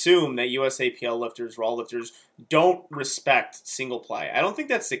 people assume that USAPL lifters, raw lifters, don't respect single ply. I don't think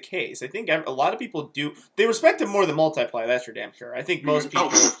that's the case. I think a lot of people do. They respect it more than multiply. That's for damn sure. I think most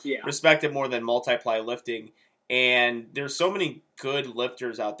people respect it more than multiply lifting. And there's so many good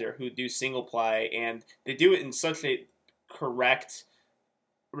lifters out there who do single ply, and they do it in such a correct,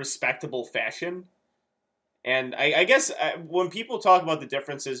 respectable fashion. And I guess when people talk about the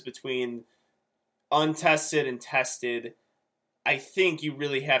differences between untested and tested, I think you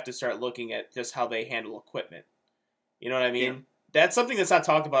really have to start looking at just how they handle equipment. You know what I mean? Yeah. That's something that's not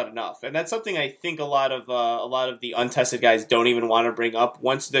talked about enough, and that's something I think a lot of the untested guys don't even want to bring up.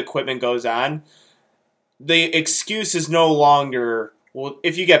 Once the equipment goes on, the excuse is no longer, well,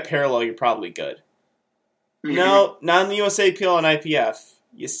 if you get parallel, you're probably good. Mm-hmm. No, not in the USAPL and IPF.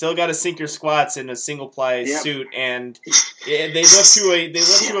 You still got to sink your squats in a single ply suit, and they lift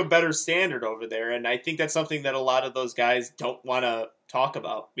to a better standard over there. And I think that's something that a lot of those guys don't want to talk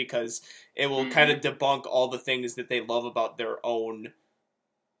about because it will kind of debunk all the things that they love about their own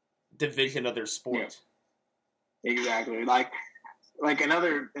division of their sport. Yeah. Exactly. Like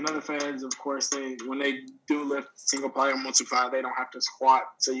another fans, of course, when they do lift single ply or multiply, they don't have to squat.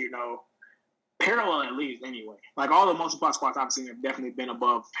 So parallel at least anyway. Like all the multiply squats I've seen have definitely been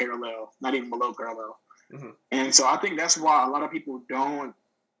above parallel, not even below parallel. Mm-hmm. And so I think that's why a lot of people don't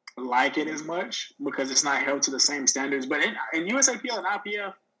like it as much because it's not held to the same standards. But in USAPL and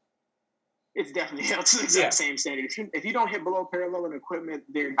IPF, it's definitely held to the exact same standard. If you don't hit below parallel in equipment,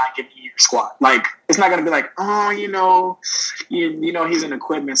 they're not giving you your squat. Like it's not going to be like, he's in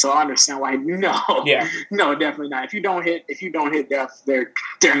equipment, so I understand why. No, definitely not. If you don't hit depth, they're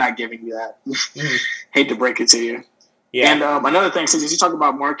not giving you that. Mm-hmm. Hate to break it to you. Yeah. And another thing, since you talk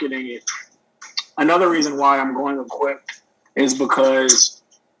about marketing it, another reason why I'm going equipped is because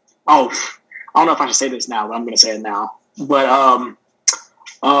I don't know if I should say this now, but I'm going to say it now. But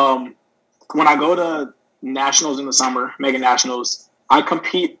when I go to nationals in the summer, mega nationals, I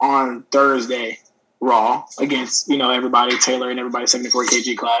compete on Thursday raw against, everybody, Taylor and everybody 74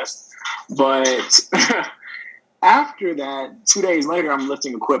 kg class. But after that, 2 days later, I'm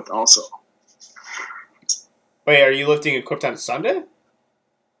lifting equipped also. Wait, are you lifting equipped on Sunday?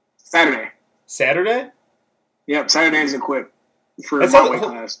 Saturday? Yep, Saturday is equipped for my weight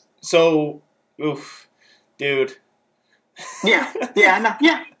class. So, dude. Yeah, I know.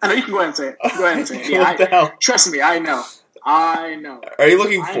 Yeah, I know. You can go ahead and say it. Yeah, trust me, I know. Are you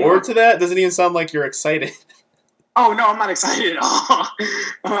looking forward to that? Doesn't even sound like you're excited. Oh no, I'm not excited at all.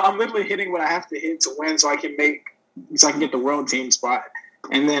 I'm literally hitting what I have to hit to win, so I can get the world team spot.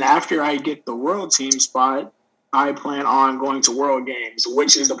 And then after I get the world team spot, I plan on going to World Games,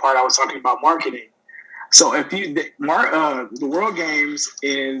 which is the part I was talking about marketing. So the World Games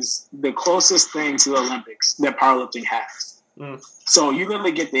is the closest thing to the Olympics that powerlifting has. Mm. So you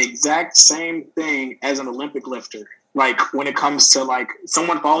literally get the exact same thing as an Olympic lifter. Like when it comes to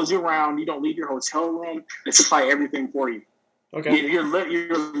someone follows you around, you don't leave your hotel room, they supply everything for you. Okay, you're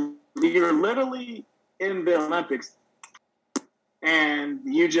literally in the Olympics, and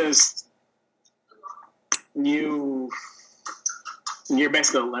you're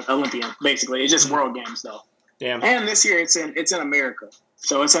basically an Olympian. Basically, it's just World Games though. Damn. And this year it's in America,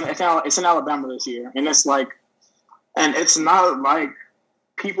 so it's in Alabama this year, and it's not like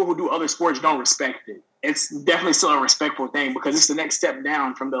people who do other sports don't respect it. It's definitely still a respectful thing because it's the next step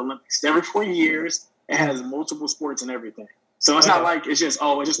down from the Olympics. Every 4 years, it has multiple sports and everything. So it's not like it's just a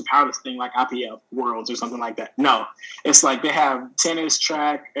powerlifting thing like IPF Worlds or something like that. No, it's like they have tennis,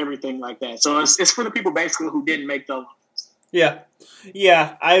 track, everything like that. So it's for the people basically who didn't make the Olympics. Yeah,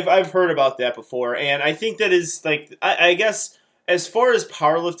 I've heard about that before, and I think that is I guess as far as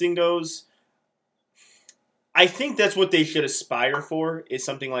powerlifting goes, I think that's what they should aspire for is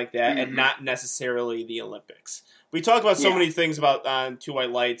something like that, and not necessarily the Olympics. We talk about so many things about on Two White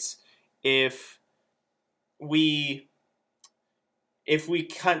Lights. If we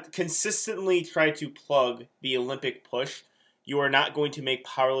consistently try to plug the Olympic push, you are not going to make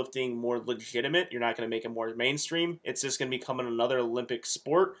powerlifting more legitimate. You're not going to make it more mainstream. It's just going to become another Olympic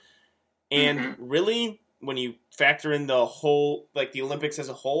sport. And really, when you factor in the whole, the Olympics as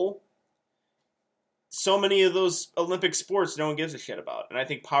a whole, so many of those Olympic sports no one gives a shit about. And I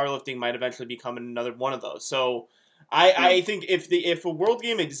think powerlifting might eventually become another one of those. So I think if a world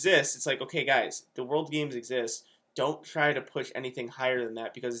game exists, it's like, okay, guys, the world games exist. Don't try to push anything higher than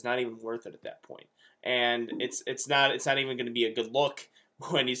that because it's not even worth it at that point. And it's not even going to be a good look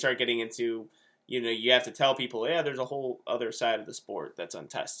when you start getting into, you have to tell people, yeah, there's a whole other side of the sport that's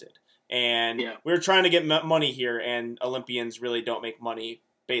untested. And we're trying to get money here, and Olympians really don't make money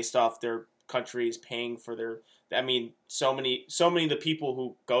based off their countries paying for their. I mean, so many of the people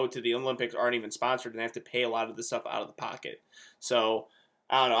who go to the Olympics aren't even sponsored, and they have to pay a lot of the stuff out of the pocket. So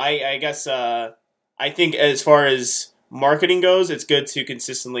I don't know. I guess I think as far as marketing goes, it's good to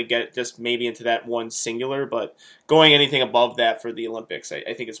consistently get just maybe into that one singular, but going anything above that for the Olympics,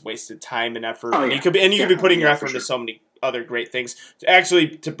 I think it's wasted time and effort. Oh, yeah. And you could be putting your effort for into sure. so many other great things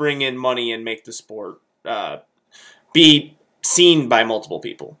to bring in money and make the sport be seen by multiple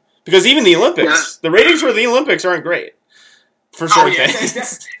people. Because even the Olympics, the ratings for the Olympics aren't great for certain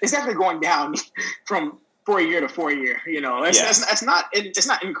things. It's definitely going down from 4 year to 4 year. It's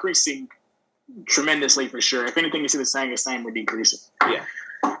not increasing tremendously for sure. If anything, you see the same or decreasing.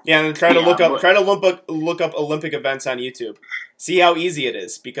 Yeah, and try to look up Olympic events on YouTube. See how easy it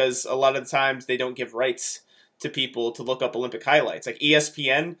is, because a lot of the times they don't give rights to people to look up Olympic highlights. Like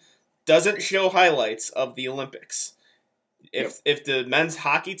ESPN doesn't show highlights of the Olympics. If the men's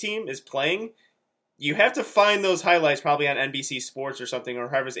hockey team is playing, you have to find those highlights probably on NBC Sports or something, or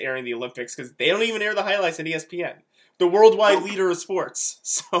whoever's airing the Olympics, because they don't even air the highlights on ESPN. The worldwide leader of sports.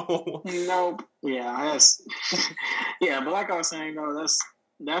 So nope. Yeah, but like I was saying,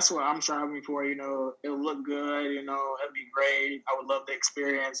 that's what I'm striving for. It'll look good. It'll be great. I would love the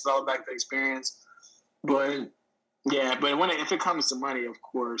experience. It's all about the experience. But if it comes to money, of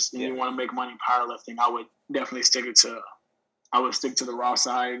course, and you want to make money powerlifting, I would definitely stick to the raw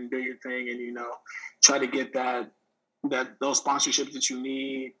side and do your thing, and try to get those sponsorships that you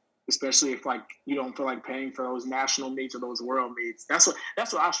need. Especially if you don't feel like paying for those national meets or those world meets. That's what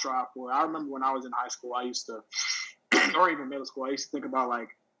I strive for. I remember when I was in high school, I used to, or even middle school, I used to think about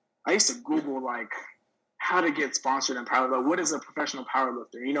I used to Google how to get sponsored in powerlifting. What is a professional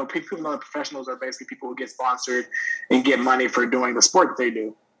powerlifter? People know that professionals are basically people who get sponsored and get money for doing the sport that they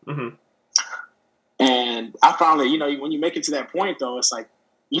do. Mm-hmm. And I found that when you make it to that point, though, it's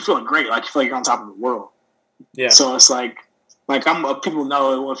you feel great. You feel like you're on top of the world. Yeah. So it's people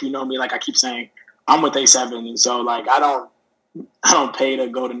know, if you know me, I keep saying, I'm with A7, and so I don't pay to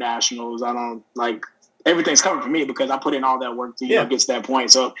go to nationals. I don't everything's covered for me because I put in all that work to get to that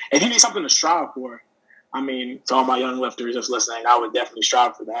point. So if you need something to strive for, to all my young lifters just listening, I would definitely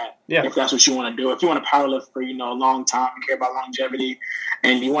strive for that. Yeah. If that's what you want to do, if you want to powerlift for a long time, you care about longevity,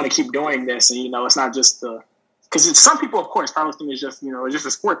 and you want to keep doing this, and it's not just because some people, of course, powerlifting is just it's just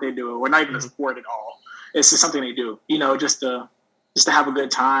a sport they do, or not even a sport at all. It's just something they do, just to have a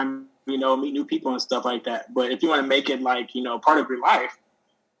good time, meet new people and stuff like that. But if you want to make it part of your life,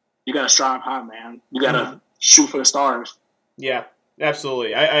 you got to strive high, man. You got to shoot for the stars. Yeah,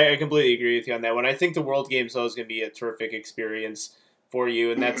 absolutely. I completely agree with you on that one. I think the World Games, though, is going to be a terrific experience for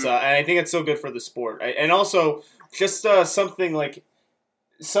you. And that's and I think it's so good for the sport. And also just something that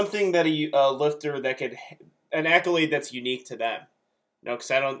a lifter that could, an accolade that's unique to them.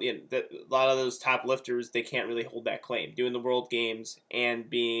 Because a lot of those top lifters, they can't really hold that claim. Doing the World Games and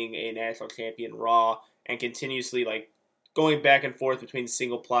being a national champion raw and continuously going back and forth between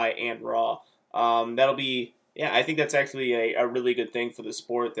single ply and raw. That'll be, I think that's actually a really good thing for the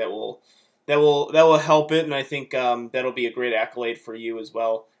sport that will help it, and I think that'll be a great accolade for you as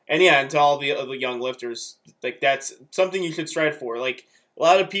well. And and to all the other young lifters, that's something you should strive for. A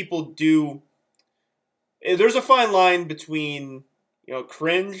lot of people do. There's a fine line between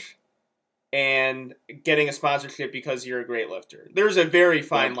cringe and getting a sponsorship because you're a great lifter. There's a very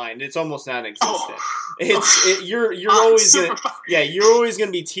fine line. It's almost non-existent. You're always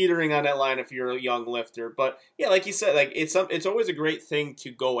gonna be teetering on that line if you're a young lifter. But like you said, it's always a great thing to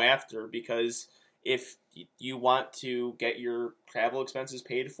go after, because if you want to get your travel expenses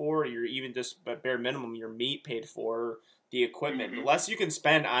paid for, or you're even just at bare minimum your meat paid for, the equipment, the less you can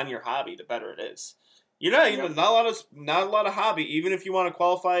spend on your hobby, the better it is. Not a lot of hobby. Even if you want to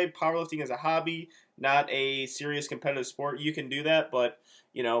qualify powerlifting as a hobby, not a serious competitive sport, you can do that. But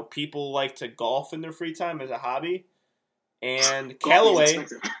people like to golf in their free time as a hobby. And Callaway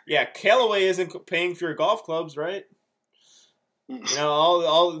isn't paying for your golf clubs, right?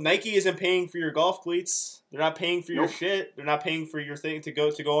 All Nike isn't paying for your golf cleats. They're not paying for your shit. They're not paying for your thing to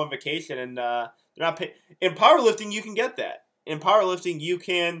go on vacation. And they're not paying. In powerlifting, you can get that. In powerlifting, you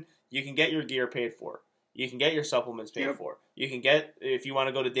can get your gear paid for. You can get your supplements paid for. You can get, if you want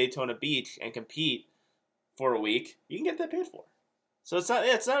to go to Daytona Beach and compete for a week, you can get that paid for. So it's not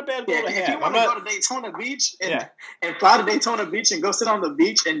a bad goal Yeah, to if you have. want to go to Daytona Beach Yeah. and fly to Daytona Beach and go sit on the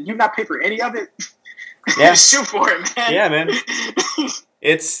beach and you not pay for any of it, Yeah. shoot for it, man. Yeah, man.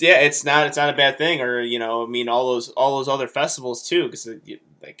 It's not a bad thing, or I mean, all those other festivals too, because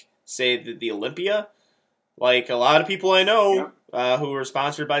like say the Olympia, like a lot of people I know who are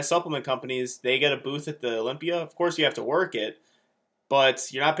sponsored by supplement companies, they get a booth at the Olympia. Of course, you have to work it,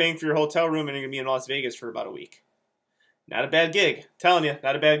 but you're not paying for your hotel room, and you're gonna be in Las Vegas for about a week. Not a bad gig, I'm telling you,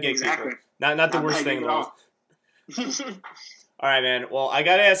 not a bad gig. Exactly. People. Not the worst thing in the world. All right, man. Well, I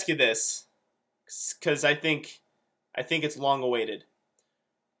gotta ask you this, because I think it's long awaited.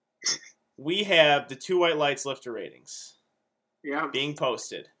 We have the Two White Lights lifter ratings being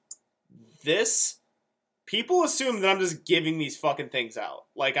posted. People assume that I'm just giving these fucking things out.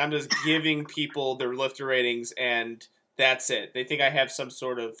 Like, I'm just giving people their lifter ratings and that's it. They think I have some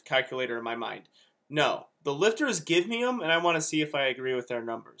sort of calculator in my mind. No. The lifters give me them, and I want to see if I agree with their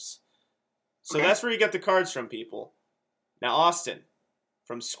numbers. So that's where you get the cards from, people. Now, Austin,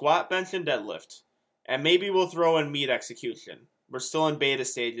 from squat, bench, and deadlift, and maybe we'll throw in meat execution. We're still in beta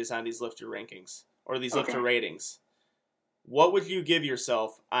stages on these lifter rankings, or these lifter ratings. What would you give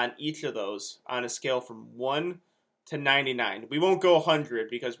yourself on each of those on a scale from 1 to 99? We won't go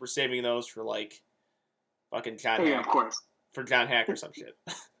 100 because we're saving those for, like, fucking John Hack. Yeah, of course. For John Hack or some shit.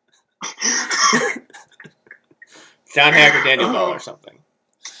 John Hack or Daniel Bell or something.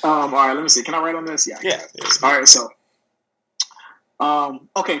 All right, let me see. Can I write on this? Yeah. All right, so.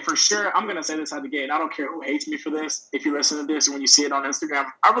 Okay, for sure, I'm going to say this out the gate. I don't care who hates me for this. If you listen to this and when you see it on Instagram,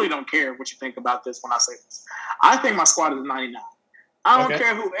 I really don't care what you think about this when I say this. I think my squat is a 99. I don't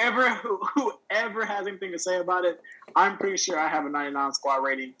care whoever has anything to say about it. I'm pretty sure I have a 99 squat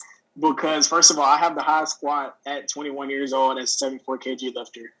rating because, first of all, I have the highest squat at 21 years old as a 74 kg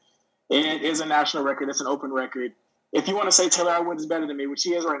lifter. It is a national record. It's an open record. If you want to say Taylor Atwood is better than me, which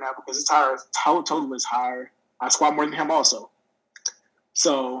he is right now because his total is higher, I squat more than him also.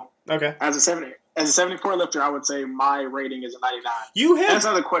 So, as a 74 lifter, I would say my rating is a 99. That's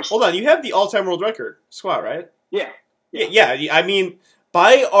another question. Hold on, you have the all-time world record squat, right? Yeah. I mean,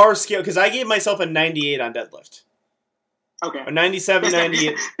 by our scale, because I gave myself a 98 on deadlift. Okay. A 97,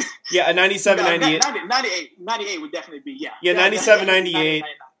 98. Yeah, a 97, 98. 98 would definitely be, yeah. Yeah, 97, 98.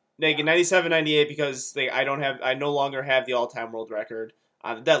 97, 98 because I no longer have the all-time world record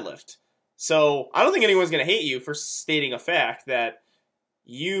on the deadlift. So I don't think anyone's going to hate you for stating a fact that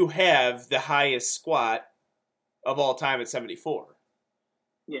you have the highest squat of all time at 74.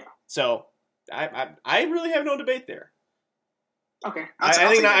 Yeah. So I really have no debate there. Okay. I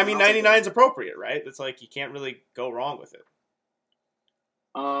think 99 is appropriate, right? It's like you can't really go wrong with it.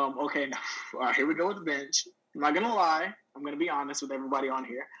 Okay. Now, all right, here we go with the bench. I'm not gonna lie. I'm gonna be honest with everybody on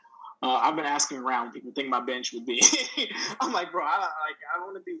here. I've been asking around what people think my bench would be. I'm like, bro, I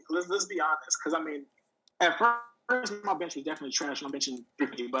want to be. Let's be honest, because I mean, at first my bench was definitely trash. I'm benching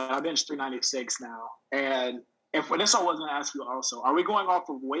 350, but I bench 396 now. And if this, I was gonna ask you also: are we going off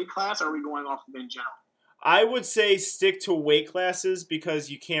of weight class, or are we going off of in general? I would say stick to weight classes because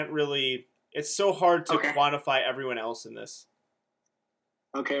you can't really. It's so hard to quantify everyone else in this.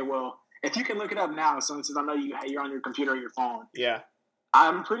 Okay, well, if you can look it up now, since I know you're on your computer or your phone. Yeah.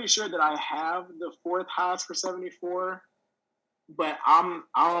 I'm pretty sure that I have the fourth highest for 74, but I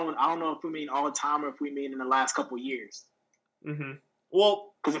don't know if we mean all the time or if we mean in the last couple of years. Mm-hmm.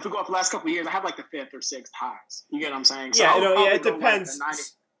 Well, because if we go off the last couple of years, I have like the fifth or sixth highest. You get what I'm saying? So it depends.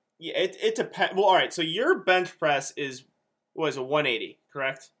 Yeah, it depends. Well, all right. So your bench press was a 180,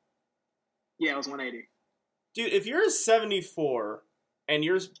 correct? Yeah, it was 180. Dude, if you're a 74 and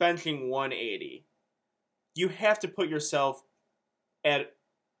you're benching 180, you have to put yourself at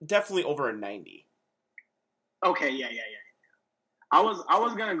definitely over a 90. Okay, yeah. I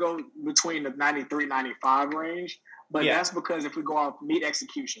was gonna go between the 93, 95 range, but that's because if we go off meat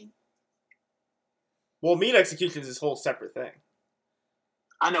execution. Well, meat execution is this whole separate thing.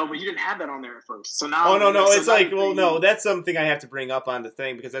 I know, but you didn't have that on there at first. So now. Oh no! It's like, well, no, that's something I have to bring up on the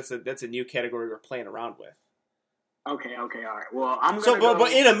thing because that's a new category we're playing around with. Okay, all right. Well, I'm gonna.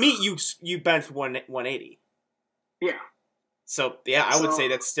 But in a meet, you bench 180. Yeah. So I would say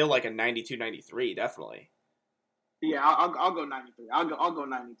that's still like a 92, 93, definitely. Yeah, I'll go 93. I'll go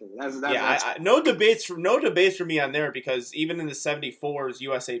 93. That's no debates for me on there because even in the 74s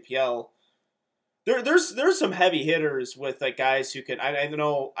USAPL, there's some heavy hitters with like guys who can. I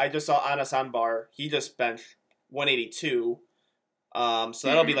know I just saw Anas Anbar. He just benched 182. So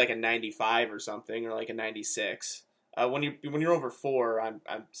that'll be like a 95 or something, or like a 96. When you're over 4 on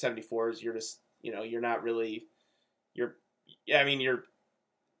 74s, you're just you're not really you're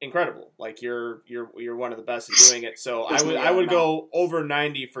incredible. Like you're one of the best at doing it. So Definitely, I would no. go over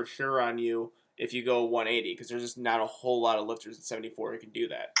 90 for sure on you if you go 180 because there's just not a whole lot of lifters at 74 who can do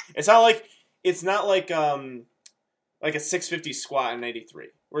that. It's not like a 650 squat in 83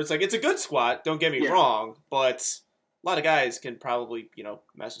 where it's like it's a good squat. Don't get me wrong, but a lot of guys can probably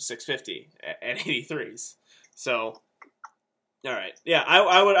mess with 650 at 83s. So all right, yeah,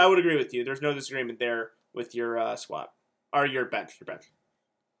 I would agree with you. There's no disagreement there with your squat or your bench.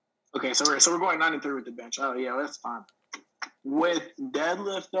 Okay, so we're going 93 with the bench. Oh yeah, that's fine. With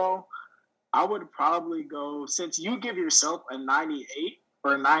deadlift though, I would probably go, since you give yourself a 98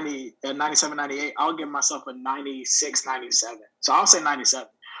 or a 90, a 97, 98, I'll give myself a 96, 97. So I'll say 97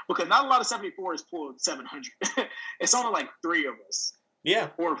 because not a lot of 74s pulled 700. It's only like 3 of us. Yeah,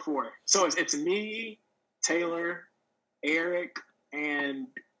 or 4. So it's me, Taylor, Eric, and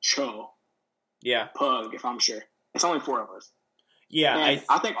Cho. Yeah, Pug, if I'm sure. It's only 4 of us. Yeah, and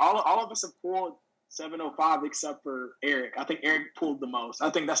I think all of us have pulled 705 except for Eric. I think Eric pulled the most. I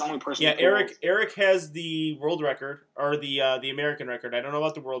think that's the only person. Yeah, Eric has the world record or the American record. I don't know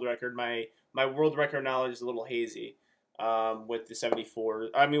about the world record. My world record knowledge is a little hazy with the 74.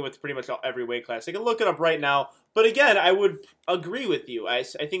 I mean, with pretty much every weight class. I can look it up right now. But again, I would agree with you. I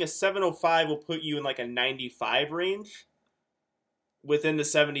think a 705 will put you in like a 95 range. Within the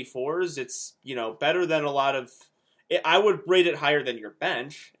 74s, it's better than a lot of. I would rate it higher than your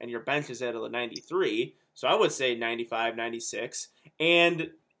bench, and your bench is at a 93, so I would say 95, 96. And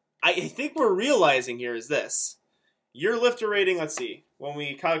I think we're realizing here is this. Your lifter rating, let's see, when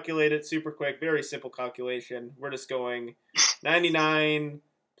we calculate it super quick, very simple calculation, we're just going 99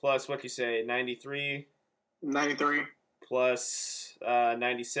 plus, what you say, 93? 93. Plus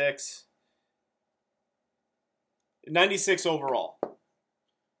 96. 96 overall.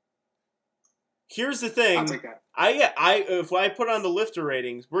 Here's the thing. I'll take that. If I put on the lifter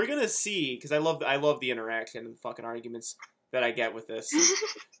ratings, we're gonna see because I love the interaction and fucking arguments that I get with this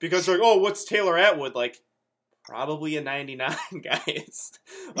because they're like, oh, what's Taylor Atwood like? Probably a 99, guys.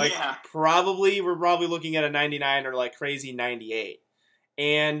 Like we're probably looking at a 99 or like crazy 98,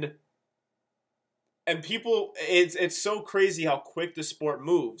 and people, it's so crazy how quick the sport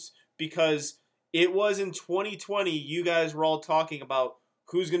moves because it was in 2020 you guys were all talking about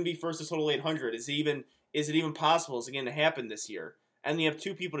who's going to be first to total 800. Is it even possible? Is it going to happen this year? And you have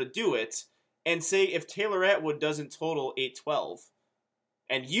 2 people to do it. And say if Taylor Atwood doesn't total 812,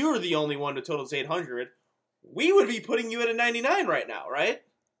 and you're the only one who totals 800, we would be putting you at a 99 right now, right?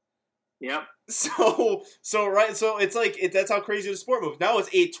 Yep. So it's like that's how crazy the sport moves. Now it's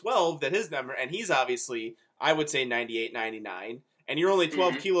 812 that his number, and he's obviously, I would say 98, 99, and you're only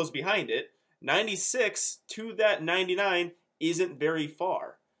 12 kilos behind it. 96 to that 99 isn't very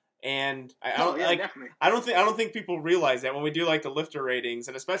far. And I don't think people realize that when we do like the lifter ratings,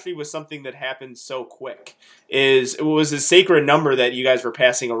 and especially with something that happens so quick, it was a sacred number that you guys were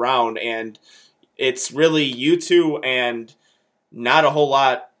passing around, and it's really you two and not a whole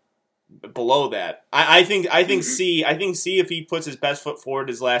lot below that. I think C if he puts his best foot forward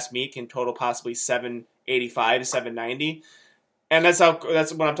his last meet can total possibly 785 to 790. And that's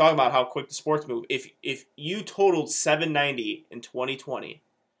what I'm talking about, how quick the sports move. If you totaled 790 in 2020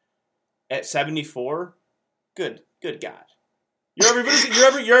 at 74, good God. You're every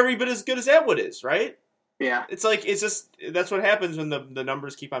bit as good as Atwood is, right? Yeah. It's just that's what happens when the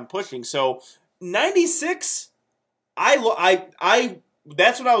numbers keep on pushing. So 96, I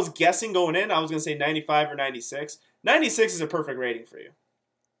that's what I was guessing going in. I was going to say 95 or 96. 96 is a perfect rating for you.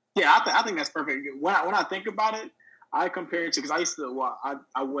 Yeah, I think that's perfect. When I think about it, I compare it to, because I used to,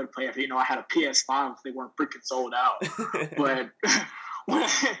 I would play, I had a PS5 if they weren't freaking sold out. But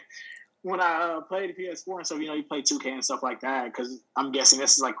when I played the PS4 and stuff, you play 2K and stuff like that, because I'm guessing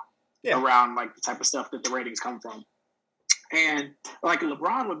this is around like the type of stuff that the ratings come from. And like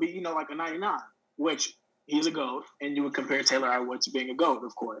LeBron would be, like a 99, which he's a GOAT, and you would compare Taylor Atwood to being a GOAT,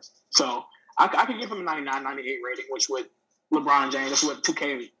 of course. So I could give him a 99, 98 rating, which would LeBron James, that's what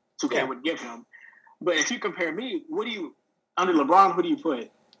 2K would give him. But if you compare me, under LeBron, who do you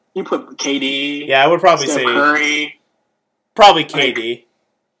put? You put KD. Yeah, I would probably say Curry. Probably KD.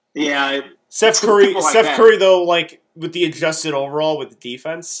 Yeah. Steph Curry, Curry though, like with the adjusted overall with the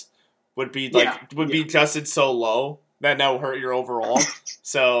defense, would be be adjusted so low that will hurt your overall.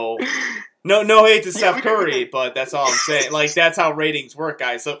 So no hate to Steph Curry, but that's all I'm saying. Like that's how ratings work,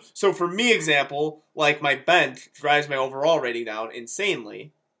 guys. So for me, example, like my bench drives my overall rating down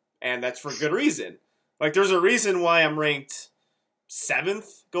insanely, and that's for good reason. Like there's a reason why I'm ranked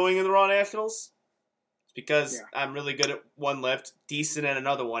 7th going in the Raw Nationals. It's because I'm really good at one lift, decent at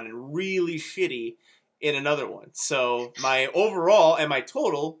another one, and really shitty in another one. So my overall and my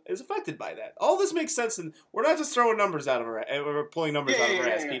total is affected by that. All this makes sense, and we're not just throwing numbers out of our ass. We're pulling numbers out of our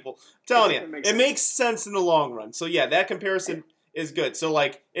ass, people. I'm telling you, it makes sense in the long run. So yeah, that comparison is good. So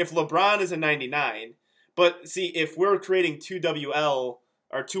like, if LeBron is a 99, but see, if we're creating 2WL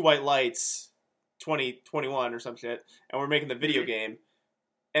or 2 White Lights 2021 or some shit, and we're making the video game,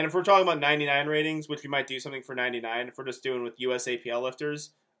 and if we're talking about 99 ratings, which we might do something for 99, if we're just doing with USAPL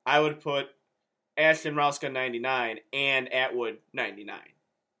lifters, I would put Ashton Rouska 99 and Atwood 99.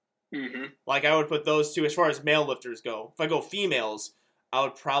 Mm-hmm. Like, I would put those two as far as male lifters go. If I go females, I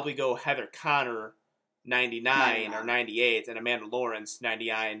would probably go Heather Connor 99 or 98 and Amanda Lawrence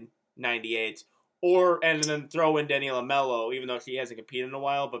 99, 98. And then throw in Daniela Mello, even though she hasn't competed in a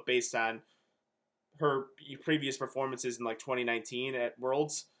while, but based on her previous performances in like 2019 at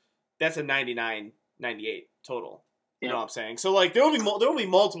Worlds, that's a 99, 98 total. You know what I'm saying? So like there will be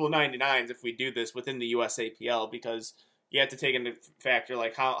multiple 99s if we do this within the USAPL, because you have to take into factor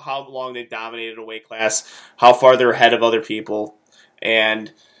like how long they've dominated a weight class, how far they're ahead of other people,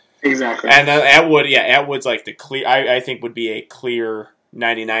 and exactly. And Atwood's like the clear. I think would be a clear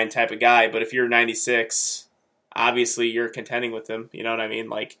 99 type of guy. But if you're 96, obviously you're contending with them. You know what I mean?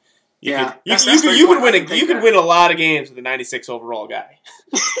 Like. You could win a lot of games with a 96 overall guy.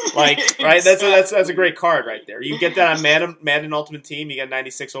 Like, right? That's a great card right there. You get that on Madden Ultimate Team, you get a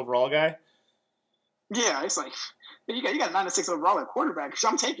 96 overall guy. Yeah, it's like you got a 96 overall at quarterback.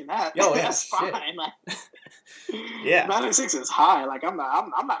 I'm taking that. Oh, yeah, that's fine. Like, yeah, 96 is high. Like I'm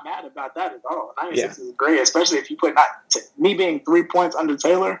not mad about that at all. 96 is great, especially if you put me being 3 points under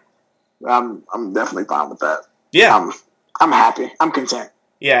Taylor. I'm definitely fine with that. Yeah, I'm happy. I'm content.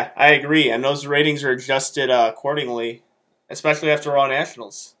 Yeah, I agree, and those ratings are adjusted accordingly, especially after Raw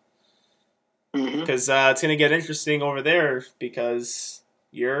Nationals, because it's going to get interesting over there, because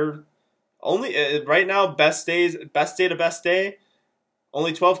you're only right now best day to best day,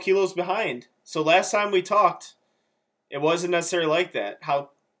 only 12 kilos behind. So last time we talked, it wasn't necessarily like that.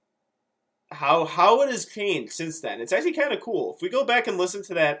 How it has changed since then. It's actually kind of cool. If we go back and listen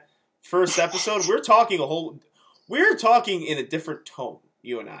to that first episode, we're talking in a different tone.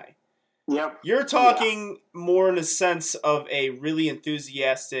 You and I. Yep. You're talking more in a sense of a really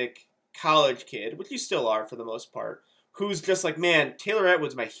enthusiastic college kid, which you still are for the most part, who's just like, man, Taylor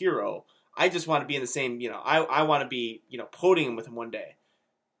Atwood's my hero. I just want to be in the same, I want to be, podium with him one day.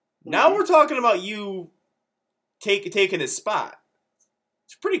 Mm-hmm. Now we're talking about you taking his spot.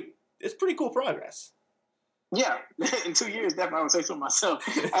 It's pretty cool progress. Yeah. In 2 years, definitely, I would say so myself.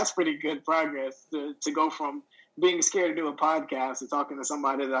 That's pretty good progress to go from being scared to do a podcast to talking to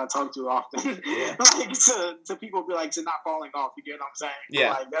somebody that I talk to often. Yeah. Like to people be like, to not falling off, you get what I'm saying?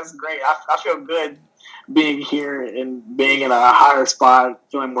 Yeah. Like, that's great. I feel good being here and being in a higher spot,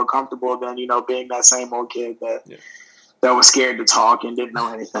 feeling more comfortable than, being that same old kid that was scared to talk and didn't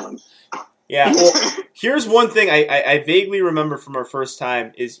know anything. Yeah. Well, here's one thing I vaguely remember from our first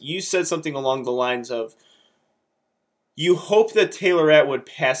time is you said something along the lines of, you hope that Taylor Atwood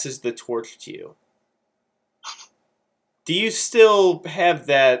passes the torch to you. Do you still have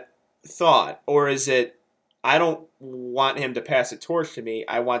that thought, or is it, I don't want him to pass the torch to me,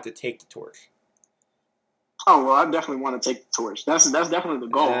 I want to take the torch? Oh, well, I definitely want to take the torch. That's definitely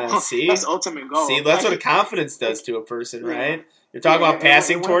the goal. See? That's the ultimate goal. See, that's what a confidence does to a person, right? You're talking about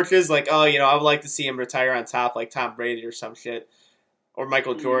passing torches, like, I would like to see him retire on top like Tom Brady or some shit, or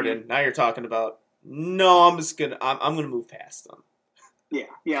Michael Jordan. Mm-hmm. Now you're talking about, no, I'm going to move past them.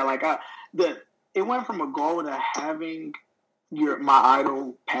 Yeah, like, it went from a goal to having my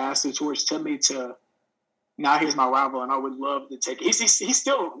idol pass the torch to me to now he's my rival, and I would love to take it. He's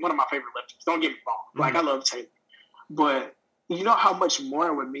still one of my favorite lifters. Don't get me wrong. Like, I love Taylor. But you know how much more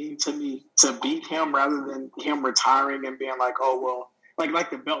it would mean to me to beat him rather than him retiring and being like, oh, well, like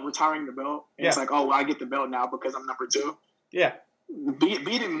the belt, retiring the belt. And it's like, oh, well, I get the belt now because I'm number 2. Yeah.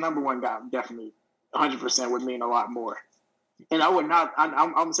 Beating the number 1 guy definitely 100% would mean a lot more. And I would not,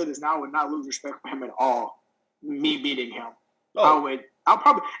 I'm going to say this now, I would not lose respect for him at all, me beating him. Oh. I'll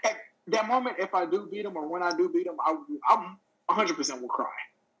probably, at that moment, if I do beat him or when I do beat him, I'm 100% will cry.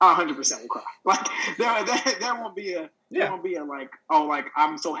 I 100% will cry. Like, there won't be a like, oh, like,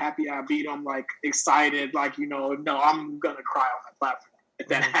 I'm so happy I beat him, like, excited, like, no, I'm going to cry on that platform if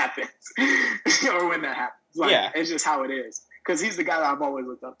that happens. Or when that happens. Like, it's just how it is. Because he's the guy that I've always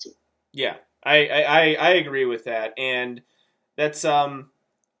looked up to. Yeah. I agree with that. And that's I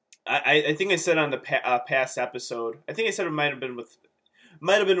think I said on the past episode. I think I said it might have been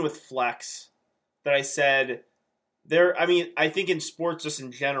with Flex that I said there. I mean, I think in sports just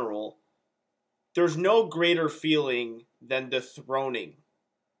in general, there's no greater feeling than dethroning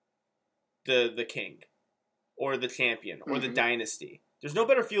the king. or the champion or the Mhm. dynasty. There's no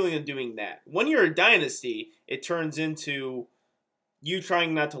better feeling than doing that. When you're a dynasty, it turns into you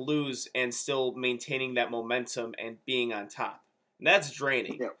trying not to lose and still maintaining that momentum and being on top. And that's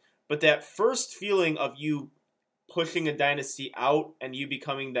draining. Yep. But that first feeling of you pushing a dynasty out and you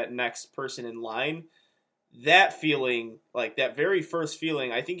becoming that next person in line, that feeling, like that very first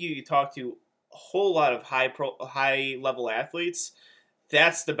feeling, I think you could talk to a whole lot of high level athletes.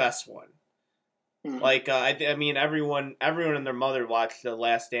 That's the best one. Mhm. Like I mean, everyone and their mother watched the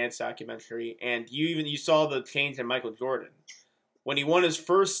Last Dance documentary, and you saw the change in Michael Jordan when he won his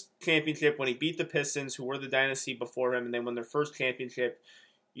first championship, when he beat the Pistons, who were the dynasty before him, and they won their first championship.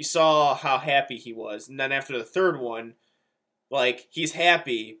 You saw how happy he was, and then after the third one, like he's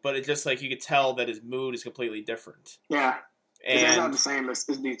happy, but it just like you could tell that his mood is completely different. Yeah. It's not And the same as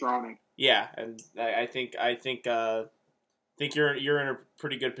dethroning. yeah, and I think you're in a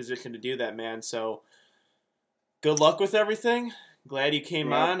pretty good position to do that, man. So good luck with everything. Glad you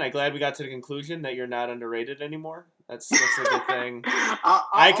came Yeah. on. I'm glad we got to the conclusion that you're not underrated anymore. That's a good thing. I'll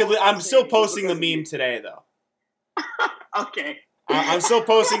I'm still say posting the because meme today, though. Okay. I'm still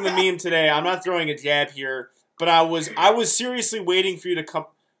posting the meme today. I'm not throwing a jab here, but I was seriously waiting for you to come.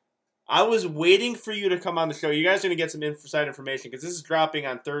 I was waiting for you to come on the show. You guys are gonna get some inside information because this is dropping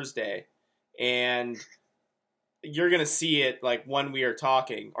on Thursday, and you're gonna see it like when we are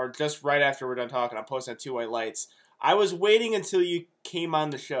talking, or just right after we're done talking. I'm posting on Two White Lights. I was waiting until you came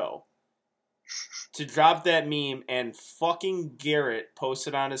on the show to drop that meme, and fucking Garrett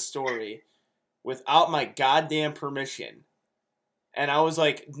posted on his story without my goddamn permission. And I was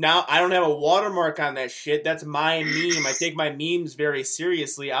like, now I don't have a watermark on that shit. That's my meme. I take my memes very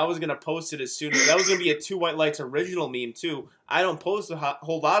seriously. I was going to post it as soon as... That was going to be a Two White Lights original meme, too. I don't post a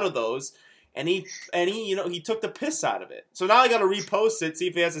whole lot of those. And he took the piss out of it. So now I got to repost it, see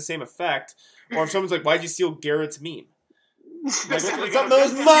if it has the same effect. Or if someone's like, why'd you steal Garrett's meme? Like, it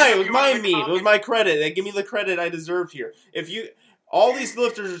was my meme. It was my credit. They give me the credit I deserve here. All these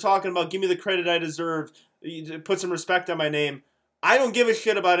lifters are talking about, give me the credit I deserve. Put some respect on my name. I don't give a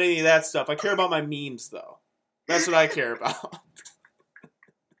shit about any of that stuff. I care about my memes, though. That's what I care about.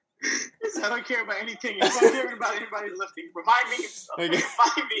 I don't care about anything. I don't care about anybody's lifting, but my memes, my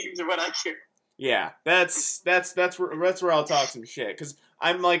memes are what I care. Yeah, that's where I'll talk some shit, because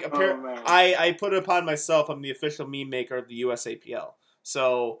I'm like man. I put it upon myself. I'm the official meme maker of the USAPL,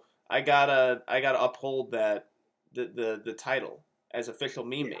 so I gotta uphold that the title as official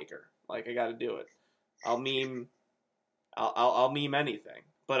meme maker. Like I gotta do it. I'll meme anything,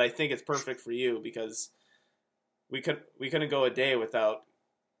 but I think it's perfect for you because we couldn't go a day without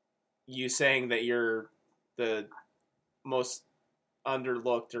you saying that you're the most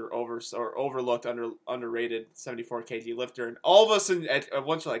underlooked or overlooked underrated 74 kg lifter, and all of us at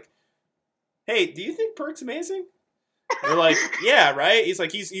once are like, hey, do you think Perk's amazing? We're like, yeah, right. He's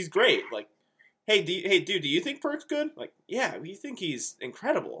like, he's great. Like, hey dude, do you think Perk's good? Like, yeah, we think he's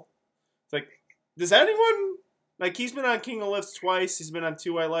incredible. It's like, does anyone... Like, he's been on King of Lifts twice. He's been on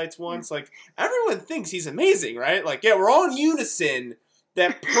Two White Lights once. Like, everyone thinks he's amazing, right? Like, yeah, we're all in unison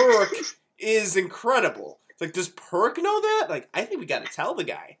that Perk is incredible. It's like, does Perk know that? Like, I think we got to tell the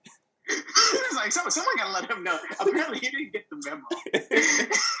guy. It's like, someone got to let him know. Apparently, he didn't get the memo.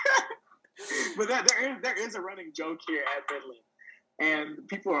 But there is a running joke here at Midland. And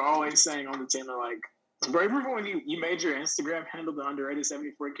people are always saying on the team, they're like, bro, remember when you made your Instagram handle the underrated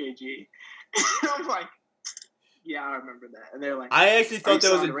 74 kg? I'm like, yeah, I remember that. And they're like, I actually thought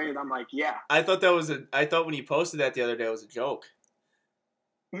that was underrated. I'm like, yeah. I thought when you posted that the other day it was a joke.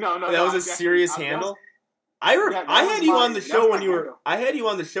 No, that was a serious handle. I had you on the show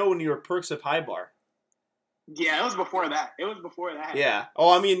when you were Perks of High Bar. Yeah, it was before that. Yeah.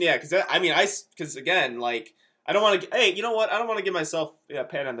 Oh, I mean, yeah, because again, like, I don't want to. Hey, you know what? I don't want to give myself a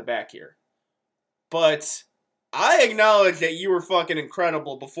pat on the back here, but I acknowledge that you were fucking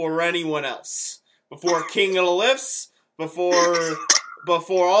incredible before anyone else. Before King of the Lifts, before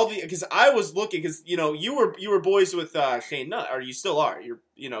all the, because I was looking, because you were boys with Shane Nutt, or you still are. You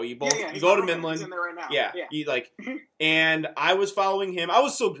both you go to Midland. He's in there right now. Yeah. You like, and I was following him. I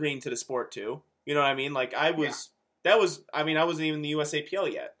was so green to the sport too. You know what I mean? Like I was. That was. I mean, I wasn't even in the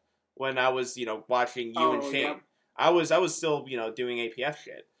USAPL yet when I was watching you and Shane. Yep. I was still doing APF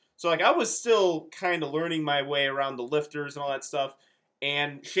shit. So like I was still kind of learning my way around the lifters and all that stuff.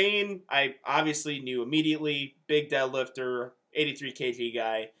 And Shane, I obviously knew immediately, big deadlifter, 83 kg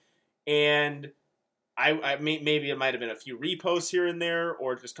guy, and I maybe it might have been a few reposts here and there,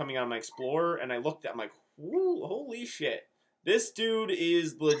 or just coming on my Explorer, and I looked at, I'm like, whoo, holy shit, this dude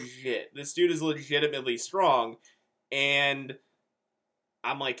is legit. This dude is legitimately strong, and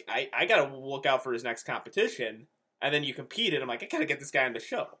I'm like, I got to look out for his next competition. And then you compete, and I'm like, I got to get this guy on the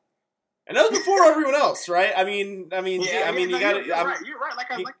show. And that was before everyone else, right? I mean, you got to. You're right.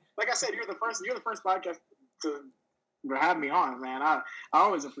 Like I said, you're the first podcast to have me on, man. I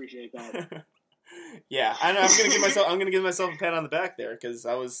always appreciate that. Yeah, I'm gonna give myself a pat on the back there because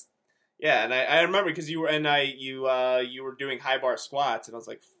I was, yeah, and I remember because you were doing high bar squats, and I was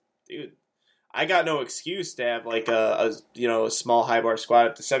like, dude, I got no excuse to have like a small high bar squat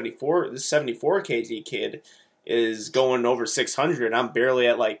up to 74. This 74 kg kid is going over 600. I'm barely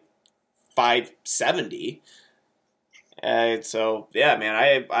at like 570. And so yeah, man,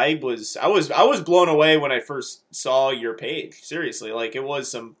 I was blown away when I first saw your page. Seriously, like it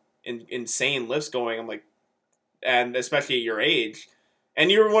was some insane lifts going. I'm like, and especially at your age,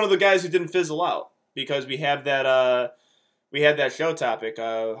 and you were one of the guys who didn't fizzle out because we had that show topic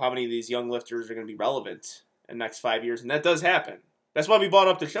of how many of these young lifters are going to be relevant in the next 5 years, and that does happen. That's why we brought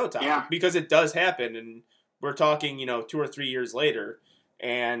up the show topic because it does happen, and we're talking 2 or 3 years later,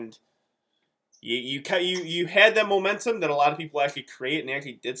 and you had that momentum that a lot of people actually create and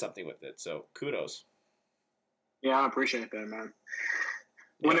actually did something with it. So kudos. Yeah, I appreciate that, man.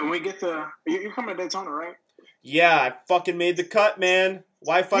 When we get to you're coming to Daytona, right? Yeah, I fucking made the cut, man.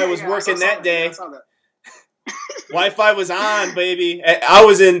 Wi-Fi was working that day. I saw that. Wi-Fi was on, baby. I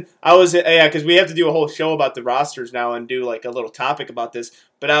was because we have to do a whole show about the rosters now and do like a little topic about this.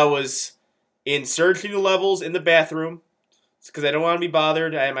 But I was in surging the levels in the bathroom because I don't want to be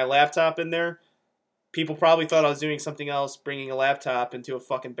bothered. I had my laptop in there. People probably thought I was doing something else, bringing a laptop into a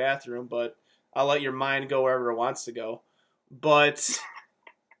fucking bathroom, but I'll let your mind go wherever it wants to go. But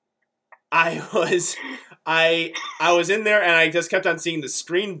I was in there and I just kept on seeing the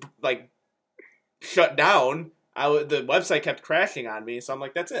screen like shut down. The website kept crashing on me, so I'm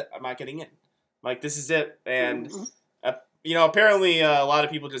like, that's it. I'm not getting in. I'm like, this is it. And apparently a lot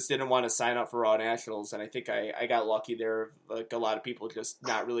of people just didn't want to sign up for Raw Nationals, and I think I got lucky there. Like a lot of people just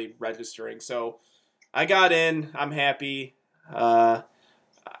not really registering. So I got in. I'm happy.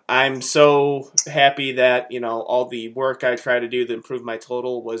 I'm so happy that, all the work I tried to do to improve my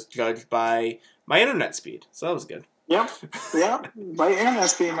total was judged by my internet speed. So that was good. Yeah, by internet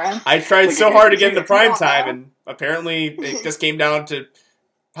speed, man. I tried so hard to get into prime time, and apparently it just came down to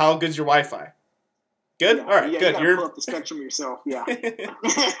how good's your Wi-Fi. Good? Yeah, all right, good. You gotta pull up the spectrum yourself, yeah.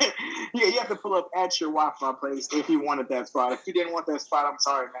 You have to pull up at your Wi-Fi place if you wanted that spot. If you didn't want that spot, I'm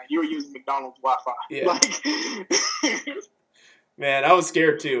sorry, man. You were using McDonald's Wi-Fi. Yeah. Man, I was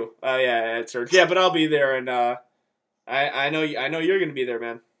scared too. At church. Yeah, but I'll be there, and I know you're gonna be there,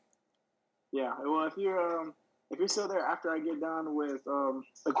 man. Yeah. Well, if you're still there after I get done with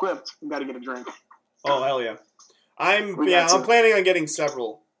Equipped, you gotta get a drink. Oh hell yeah! I'm planning on getting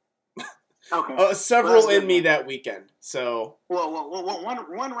several. Okay. Several in me that weekend. So. Well,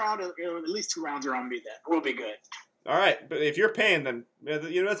 one round, at least 2 rounds are on me. Then we'll be good. All right, but if you're paying, then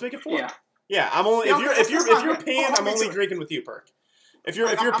let's make it 4. Yeah. Yeah, I'm only if you're paying, I'm only drinking with you, Perk. If you're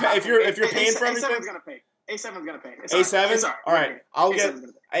paying for everything, A7's gonna pay. A7's gonna pay. A7. All right, I'll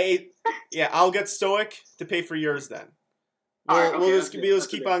get Stoic to pay for yours then. We'll just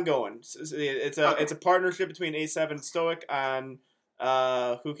keep on going. It's a partnership between A7 and Stoic on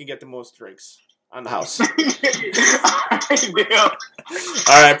who can get the most drinks on the house.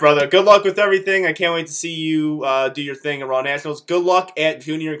 All right, brother. Good luck with everything. I can't wait to see you do your thing at Raw Nationals. Good luck at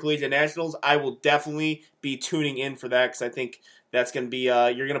Junior and Collegiate Nationals. I will definitely be tuning in for that because I think that's going to be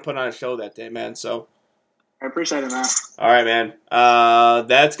you're going to put on a show that day, man. So I appreciate it, man. All right, man.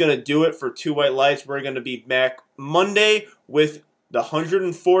 That's going to do it for Two White Lights. We're going to be back Monday with the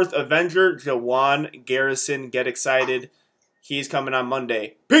 104th Avenger, Jawan Garrison. Get excited. He's coming on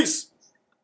Monday. Peace!